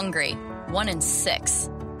 are hungry. 1 in 6.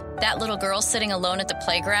 That little girl sitting alone at the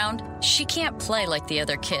playground, she can't play like the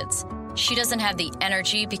other kids. She doesn't have the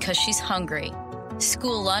energy because she's hungry.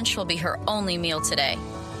 School lunch will be her only meal today.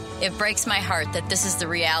 It breaks my heart that this is the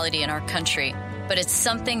reality in our country, but it's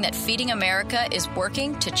something that Feeding America is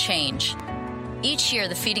working to change. Each year,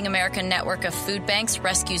 the Feeding America network of food banks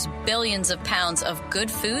rescues billions of pounds of good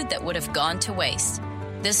food that would have gone to waste.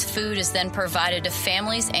 This food is then provided to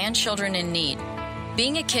families and children in need.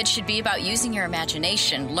 Being a kid should be about using your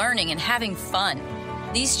imagination, learning, and having fun.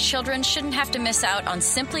 These children shouldn't have to miss out on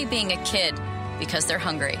simply being a kid because they're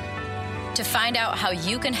hungry. To find out how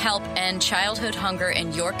you can help end childhood hunger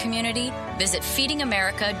in your community, visit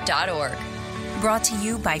feedingamerica.org. Brought to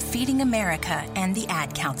you by Feeding America and the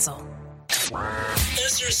Ad Council.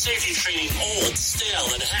 Is your safety training old,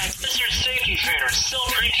 stale, and hacked? Is your safety trainer still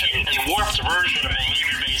preaching a warped version of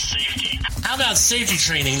behavior-based safety? How about safety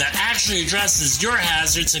training that actually addresses your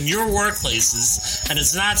hazards in your workplaces and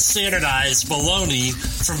is not standardized baloney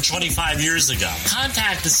from 25 years ago?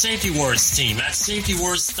 Contact the Safety Wars team at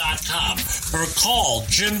safetywars.com or call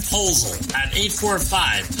Jim Posel at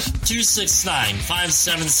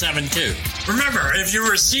 845-269-5772. Remember, if you're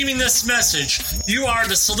receiving this message, you are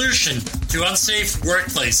the solution to unsafe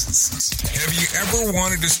workplaces. Have you ever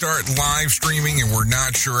wanted to start live streaming and were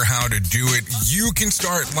not sure how to do it? You can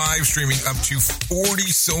start live streaming up to 40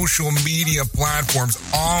 social media platforms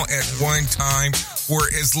all at one time for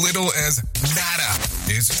as little as nada.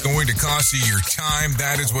 It's going to cost you your time.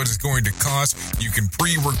 That is what it's going to cost. You can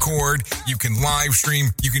pre-record, you can live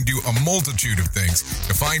stream, you can do a multitude of things.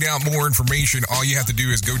 To find out more information, all you have to do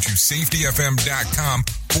is go to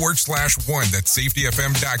safetyfm.com/one. That's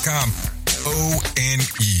safetyfm.com. ONE.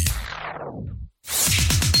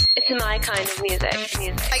 It's my kind of music.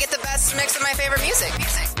 I get the best mix of my favorite music.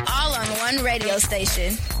 All on one radio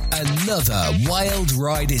station. Another wild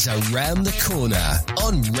ride is around the corner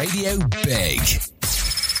on Radio Big.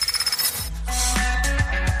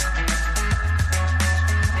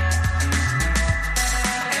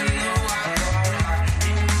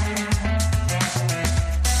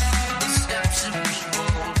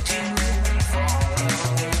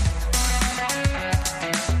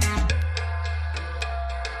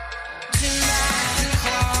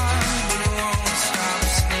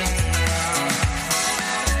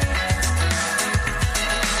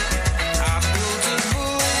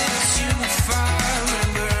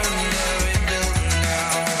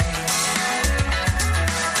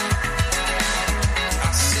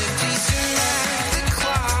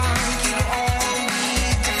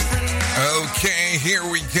 Here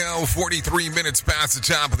we go, 43 minutes past the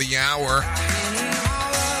top of the hour.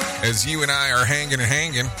 As you and I are hanging.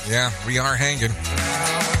 Yeah, we are hanging.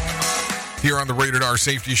 Here on the Rated R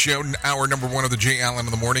Safety Show, hour number 1 of the Jay Allen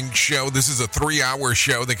in the Morning Show. This is a 3-hour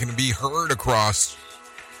show that can be heard across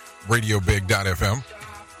RadioBig.fm.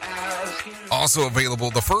 Also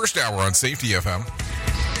available the first hour on Safety FM.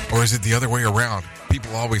 Or is it the other way around?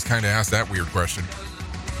 People always kind of ask that weird question.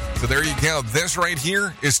 So there you go. This right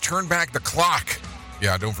here is Turn Back the Clock.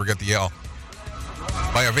 Yeah, don't forget the L.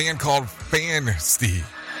 By a band called Fancy.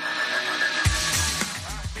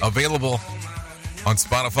 Available on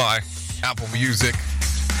Spotify, Apple Music,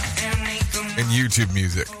 and YouTube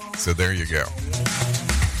Music. So there you go.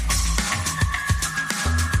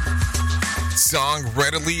 Song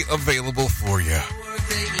readily available for you.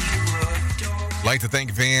 Like to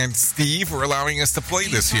thank Van Steve for allowing us to play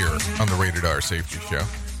this here on the Rated R Safety Show.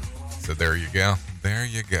 So there you go. There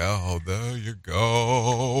you go. There you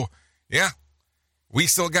go. Yeah. We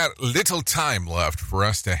still got little time left for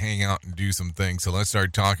us to hang out and do some things. So let's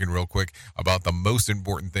start talking real quick about the most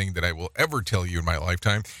important thing that I will ever tell you in my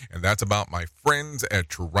lifetime. And that's about my friends at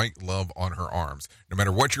To Write Love on Her Arms. No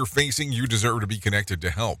matter what you're facing, you deserve to be connected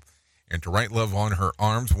to help. And To Write Love on Her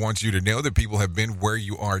Arms wants you to know that people have been where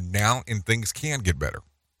you are now and things can get better.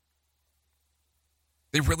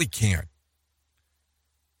 They really can.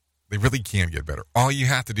 They really can get better. All you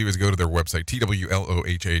have to do is go to their website,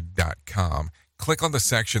 twloha.com. Click on the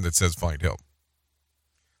section that says Find Help.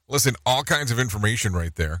 Listen, all kinds of information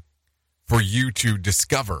right there for you to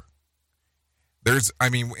discover.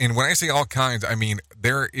 And when I say all kinds, I mean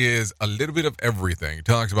there is a little bit of everything. It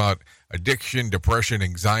talks about addiction, depression,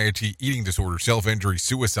 anxiety, eating disorder, self-injury,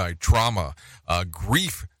 suicide, trauma,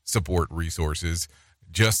 grief support resources,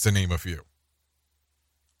 just to name a few.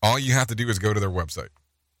 All you have to do is go to their website,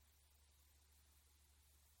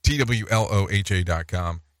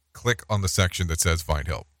 twloha.com. Click on the section that says Find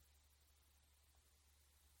Help.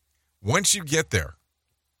 Once you get there,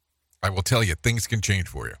 I will tell you, things can change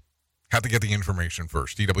for you. Have to get the information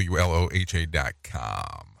first,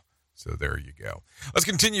 twloha.com. So there you go. Let's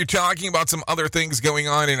continue talking about some other things going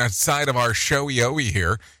on inside of our showy-owy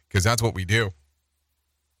here, because that's what we do.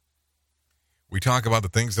 We talk about the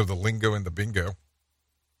things of the lingo and the bingo.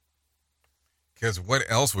 Because what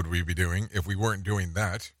else would we be doing if we weren't doing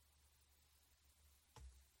that?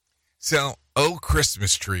 So,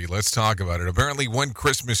 Christmas tree. Let's talk about it. Apparently, one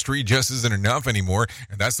Christmas tree just isn't enough anymore,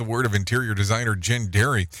 and that's the word of interior designer Jen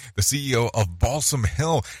Derry, the CEO of Balsam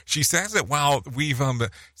Hill. She says that while we've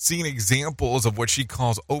seen examples of what she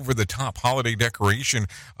calls over-the-top holiday decoration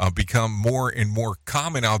become more and more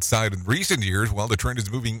common outside in recent years, well, the trend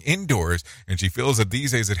is moving indoors, and she feels that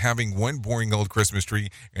these days that having one boring old Christmas tree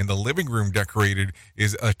in the living room decorated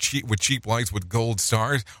is with cheap lights with gold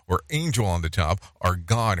stars or angel on the top are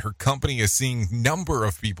gone. Her company is seeing number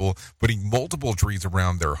of people putting multiple trees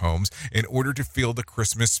around their homes in order to feel the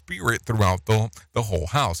Christmas spirit throughout the whole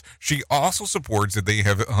house. She also supports that they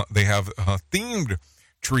have themed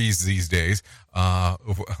trees these days, and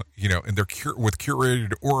they're with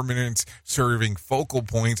curated ornaments serving focal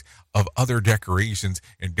points of other decorations.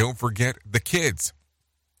 And don't forget the kids.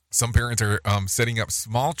 Some parents are setting up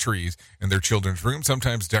small trees in their children's room,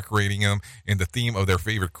 sometimes decorating them in the theme of their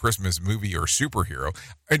favorite Christmas movie or superhero.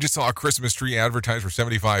 I just saw a Christmas tree advertised for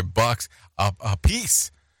 $75 a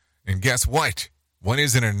piece. And guess what? One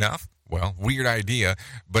isn't enough. Well, weird idea,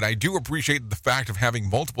 but I do appreciate the fact of having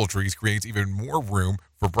multiple trees creates even more room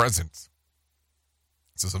for presents.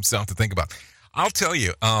 So some stuff to think about. I'll tell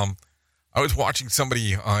you, I was watching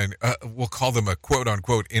somebody on, we'll call them a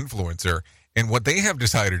quote-unquote influencer, and what they have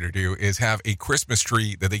decided to do is have a Christmas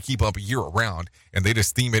tree that they keep up year-round, and they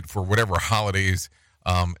just theme it for whatever holidays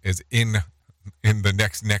is in the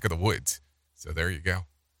next neck of the woods. So there you go.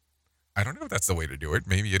 I don't know if that's the way to do it.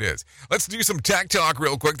 Maybe it is. Let's do some tech talk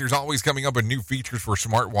real quick. There's always coming up a new features for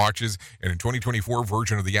smartwatches, and a 2024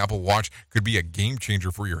 version of the Apple Watch could be a game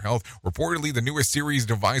changer for your health. Reportedly, the newest series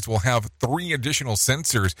device will have 3 additional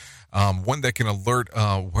sensors, one that can alert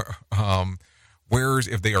wearers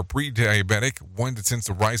if they are pre-diabetic, one to sense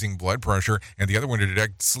the rising blood pressure, and the other one to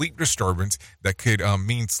detect sleep disturbance that could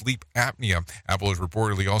mean sleep apnea. Apple is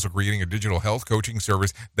reportedly also creating a digital health coaching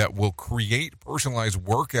service that will create personalized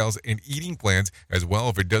workouts and eating plans as well.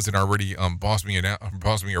 If it doesn't already boss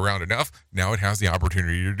me around enough, now it has the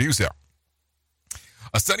opportunity to do so.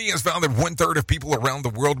 A study has found that 1/3 of people around the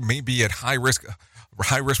world may be at high risk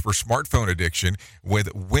for smartphone addiction,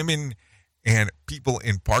 with women and people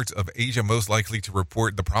in parts of Asia most likely to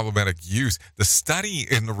report the problematic use. The study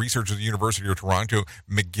in the research of the University of Toronto,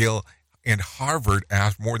 McGill, and Harvard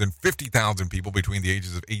asked more than 50,000 people between the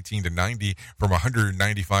ages of 18 to 90 from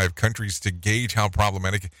 195 countries to gauge how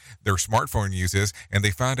problematic their smartphone use is, and they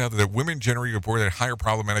found out that women generally reported higher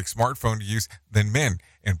problematic smartphone use than men,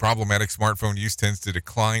 and problematic smartphone use tends to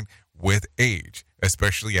decline with age,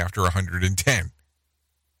 especially after 110.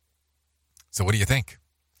 So what do you think?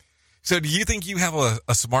 So do you think you have a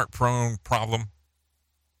smartphone problem?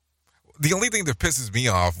 The only thing that pisses me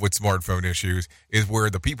off with smartphone issues is where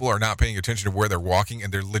the people are not paying attention to where they're walking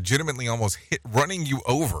and they're legitimately almost running you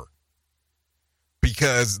over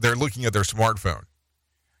because they're looking at their smartphone.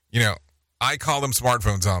 You know, I call them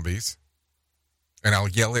smartphone zombies, and I'll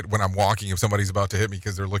yell it when I'm walking if somebody's about to hit me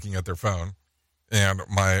because they're looking at their phone. And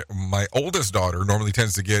my oldest daughter normally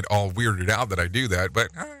tends to get all weirded out that I do that, but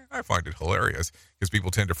I find it hilarious because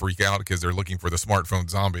people tend to freak out because they're looking for the smartphone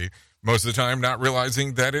zombie, most of the time not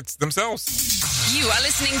realizing that it's themselves. You are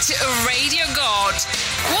listening to a radio god.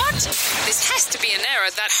 What? This has to be an error.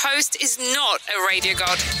 That host is not a radio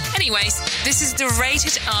god. Anyways, this is the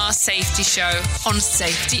Rated R Safety Show on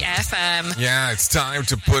Safety FM. Yeah, it's time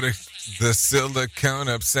to put the silicone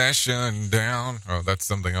obsession down. Oh, that's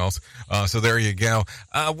something else. So there you go.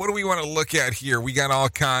 What do we want to look at here? We got all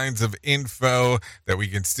kinds of info that we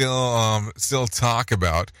can still talk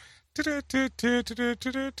about. Where do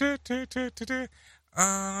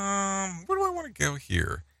I want to go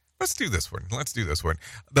here? Let's do this one.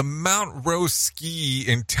 The Mount Rose Ski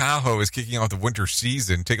in Tahoe is kicking off the winter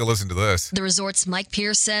season. Take a listen to this. The resort's Mike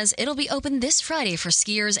Pierce says it'll be open this Friday for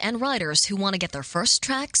skiers and riders who want to get their first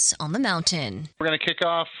tracks on the mountain. We're going to kick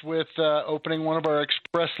off with opening one of our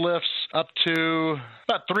express lifts up to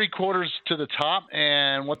about 3/4 to the top.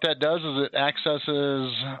 And what that does is it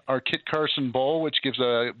accesses our Kit Carson Bowl, which gives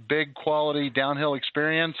a big quality downhill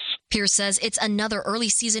experience. Pierce says it's another early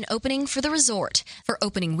season opening for the resort. For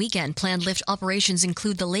opening weekend, planned lift operations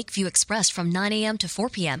include the Lakeview Express from 9 a.m. to 4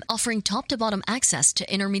 p.m., offering top-to-bottom access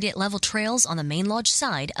to intermediate-level trails on the main lodge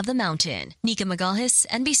side of the mountain. Nika Magahis,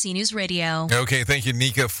 NBC News Radio. Okay, thank you,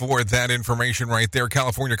 Nika, for that information right there.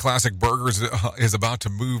 California Classic Burgers is about to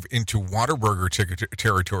move into Whataburger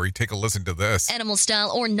territory. Take a listen to this. Animal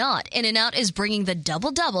style or not, In-N-Out is bringing the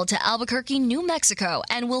double-double to Albuquerque, New Mexico,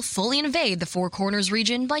 and will fully invade the Four Corners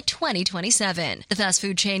region by 2027. The fast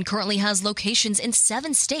food chain currently has locations in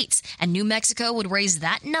 7 states, and New Mexico would raise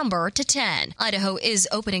that number to 10. Idaho is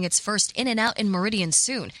opening its first In-N-Out in Meridian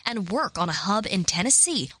soon, and work on a hub in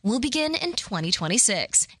Tennessee will begin in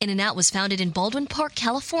 2026. In-N-Out was founded in Baldwin Park,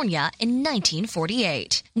 California in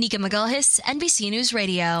 1948. Nika Magahis, NBC News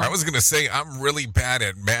Radio. I was going to say, I'm really bad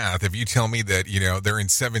at math. If you tell me that, they're in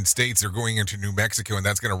 7 states, they're going into New Mexico, and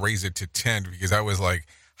that's going to raise it to 10, because I was like,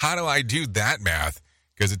 how do I do that math?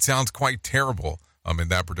 Because it sounds quite terrible in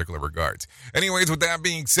that particular regards. Anyways, with that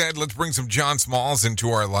being said, let's bring some John Smalls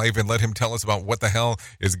into our life and let him tell us about what the hell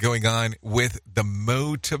is going on with the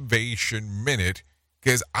Motivation Minute.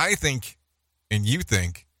 Because I think, and you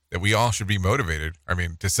think, that we all should be motivated. I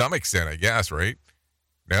mean, to some extent, I guess, right?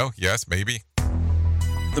 No? Yes? Maybe?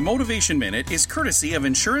 The Motivation Minute is courtesy of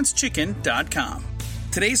InsuranceChicken.com.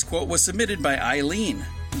 Today's quote was submitted by Eileen.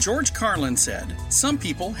 George Carlin said, "Some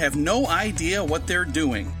people have no idea what they're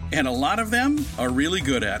doing, and a lot of them are really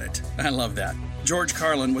good at it." I love that. George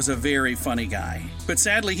Carlin was a very funny guy, but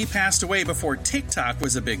sadly he passed away before TikTok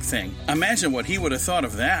was a big thing. Imagine what he would have thought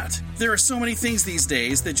of that. There are so many things these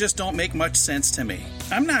days that just don't make much sense to me.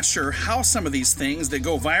 I'm not sure how some of these things that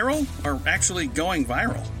go viral are actually going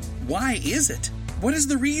viral. Why is it? What is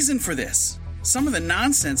the reason for this? Some of the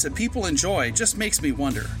nonsense that people enjoy just makes me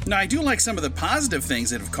wonder. Now, I do like some of the positive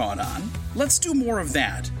things that have caught on. Let's do more of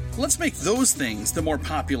that. Let's make those things the more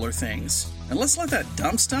popular things. And let's let that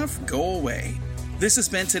dumb stuff go away. This has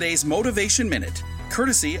been today's Motivation Minute,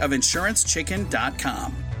 courtesy of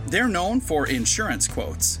InsuranceChicken.com. They're known for insurance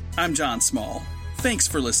quotes. I'm John Small. Thanks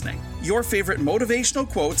for listening. Your favorite motivational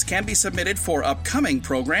quotes can be submitted for upcoming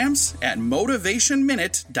programs at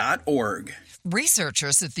motivationminute.org.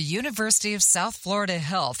 Researchers at the University of South Florida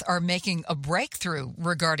Health are making a breakthrough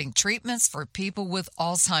regarding treatments for people with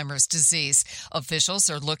Alzheimer's disease. Officials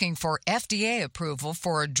are looking for FDA approval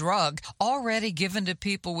for a drug already given to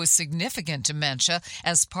people with significant dementia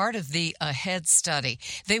as part of the AHEAD study.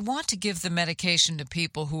 They want to give the medication to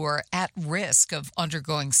people who are at risk of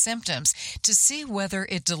undergoing symptoms to see whether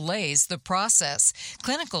it delays the process.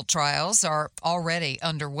 Clinical trials are already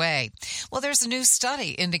underway. Well, there's a new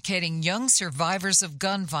study indicating young survivors of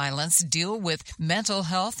gun violence deal with mental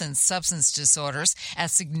health and substance disorders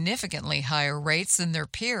at significantly higher rates than their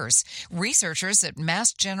peers. Researchers at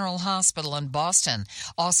Mass General Hospital in Boston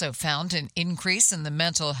also found an increase in the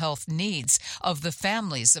mental health needs of the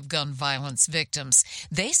families of gun violence victims.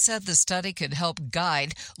 They said the study could help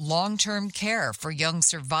guide long-term care for young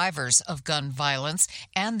survivors of gun violence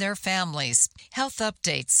and their families. Health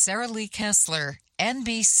Updates, Sarah Lee Kessler,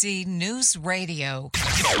 NBC News Radio.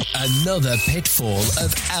 Another pitfall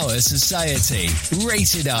of our society.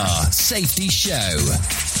 Rated R Safety Show.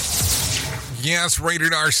 Yes,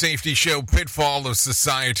 Rated R Safety Show, Pitfall of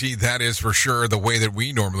Society. That is for sure the way that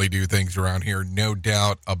we normally do things around here. No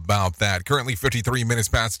doubt about that. Currently 53 minutes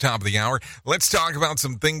past the top of the hour. Let's talk about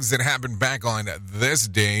some things that happened back on this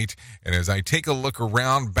date. And as I take a look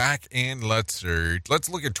around back in, let's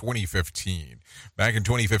look at 2015. Back in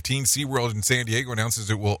 2015, SeaWorld in San Diego announces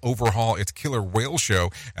it will overhaul its killer whale show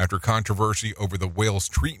after controversy over the whale's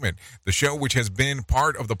treatment. The show, which has been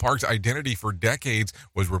part of the park's identity for decades,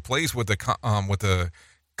 was replaced with a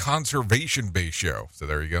conservation-based show. So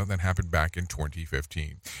there you go. That happened back in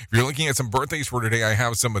 2015. If you're looking at some birthdays for today, I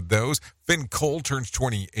have some of those. Finn Cole turns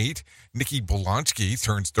 28. Nikki Bolonsky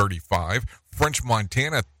turns 35. French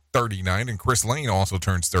Montana 39, and Chris Lane also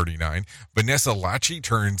turns 39. Vanessa Lachey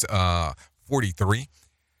turns 43.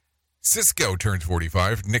 Cisco turns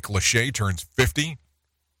 45. Nick Lachey turns 50.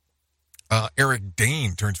 Eric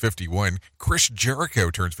Dane turns 51. Chris Jericho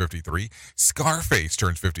turns 53. Scarface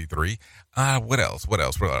turns 53. What else?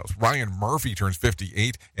 Ryan Murphy turns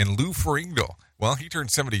 58. And Lou Ferrigno, well, he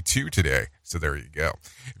turned 72 today. So there you go.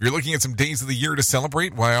 If you're looking at some days of the year to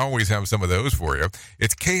celebrate, well, I always have some of those for you.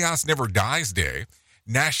 It's Chaos Never Dies Day,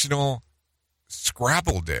 National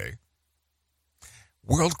Scrabble Day,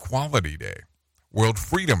 World Quality Day, World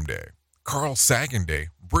Freedom Day, Carl Sagan Day,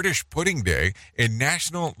 British Pudding Day, and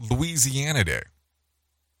National Louisiana Day.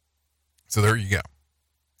 So there you go.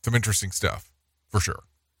 Some interesting stuff, for sure,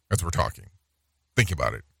 as we're talking. Think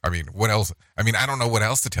about it. I mean, what else? I mean, I don't know what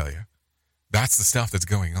else to tell you. That's the stuff that's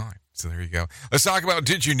going on. So there you go. Let's talk about,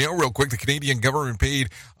 did you know, real quick, the Canadian government paid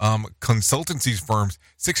consultancy firms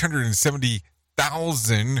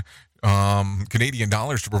 $670,000 Canadian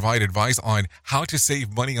dollars to provide advice on how to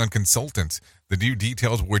save money on consultants. The new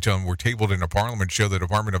details, which were tabled in a parliament, show the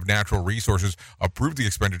Department of Natural Resources approved the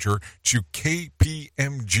expenditure to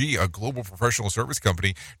KPMG, a global professional service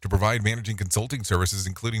company, to provide managing consulting services,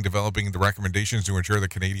 including developing the recommendations to ensure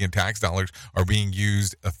that Canadian tax dollars are being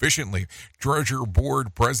used efficiently. Treasurer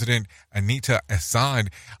Board President Anita Assad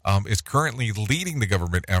is currently leading the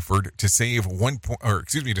government effort to save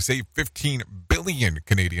 15 billion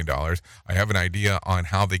Canadian dollars. I have an idea on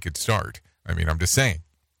how they could start. I mean, I'm just saying.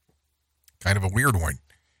 Kind of a weird one,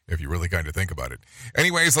 if you really kind of think about it.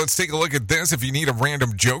 Anyways, let's take a look at this. If you need a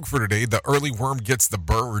random joke for today, the early worm gets the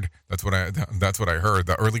bird. That's what I heard.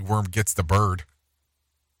 The early worm gets the bird.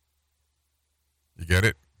 You get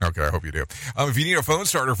it? Okay, I hope you do. If you need a phone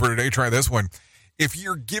starter for today, try this one. If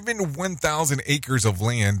you're given 1,000 acres of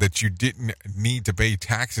land that you didn't need to pay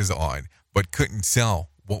taxes on but couldn't sell,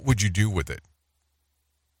 what would you do with it?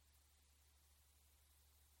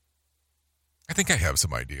 I think I have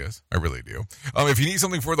some ideas. I really do. If you need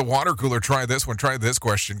something for the water cooler, try this one. Try this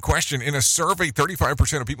question. In a survey,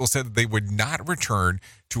 35% of people said that they would not return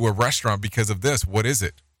to a restaurant because of this. What is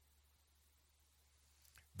it?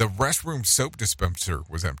 The restroom soap dispenser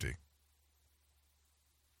was empty.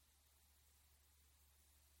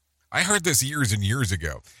 I heard this years and years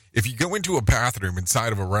ago. If you go into a bathroom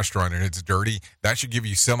inside of a restaurant and it's dirty, that should give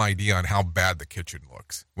you some idea on how bad the kitchen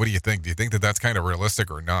looks. What do you think? Do you think that that's kind of realistic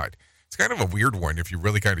or not? It's kind of a weird one if you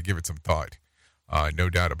really kind of give it some thought. No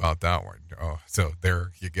doubt about that one. Oh, so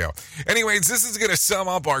there you go. Anyways, this is going to sum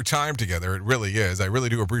up our time together. It really is. I really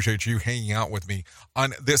do appreciate you hanging out with me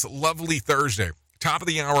on this lovely Thursday. Top of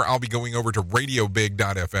the hour, I'll be going over to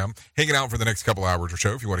radiobig.fm, hanging out for the next couple hours or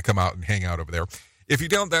so if you want to come out and hang out over there. If you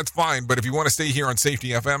don't, that's fine. But if you want to stay here on Safety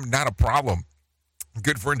FM, not a problem.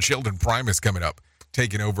 Good friend Sheldon Primus coming up,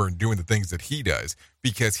 taking over and doing the things that he does,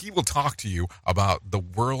 because he will talk to you about the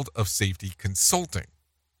world of safety consulting.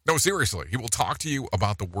 No, seriously, he will talk to you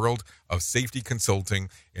about the world of safety consulting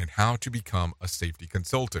and how to become a safety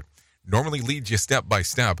consultant. Normally leads you step by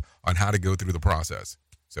step on how to go through the process.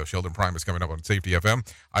 So Sheldon Primus coming up on Safety FM.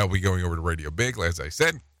 I will be going over to Radio Big, as I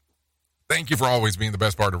said. Thank you for always being the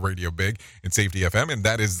best part of Radio Big and Safety FM, and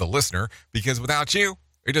that is the listener, because without you,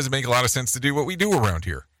 it doesn't make a lot of sense to do what we do around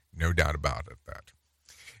here. No doubt about it, that.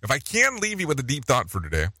 If I can leave you with a deep thought for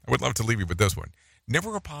today, I would love to leave you with this one.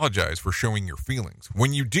 Never apologize for showing your feelings.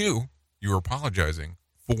 When you do, you're apologizing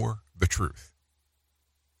for the truth.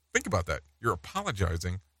 Think about that. You're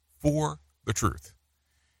apologizing for the truth.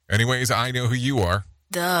 Anyways, I know who you are.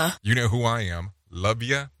 Duh. You know who I am. Love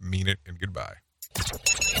ya, mean it, and goodbye.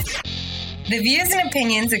 The views and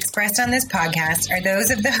opinions expressed on this podcast are those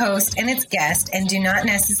of the host and its guest and do not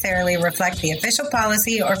necessarily reflect the official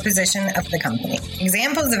policy or position of the company.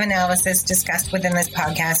 Examples of analysis discussed within this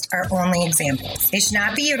podcast are only examples. They should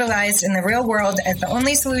not be utilized in the real world as the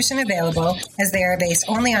only solution available, as they are based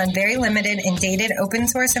only on very limited and dated open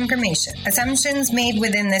source information. Assumptions made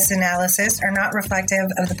within this analysis are not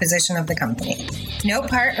reflective of the position of the company. No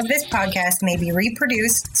part of this podcast may be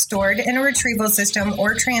reproduced, stored in a retrieval system,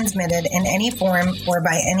 or transmitted in any form or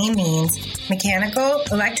by any means, mechanical,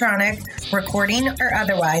 electronic, recording, or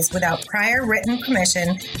otherwise, without prior written permission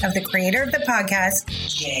of the creator of the podcast,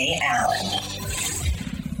 Jay Allen.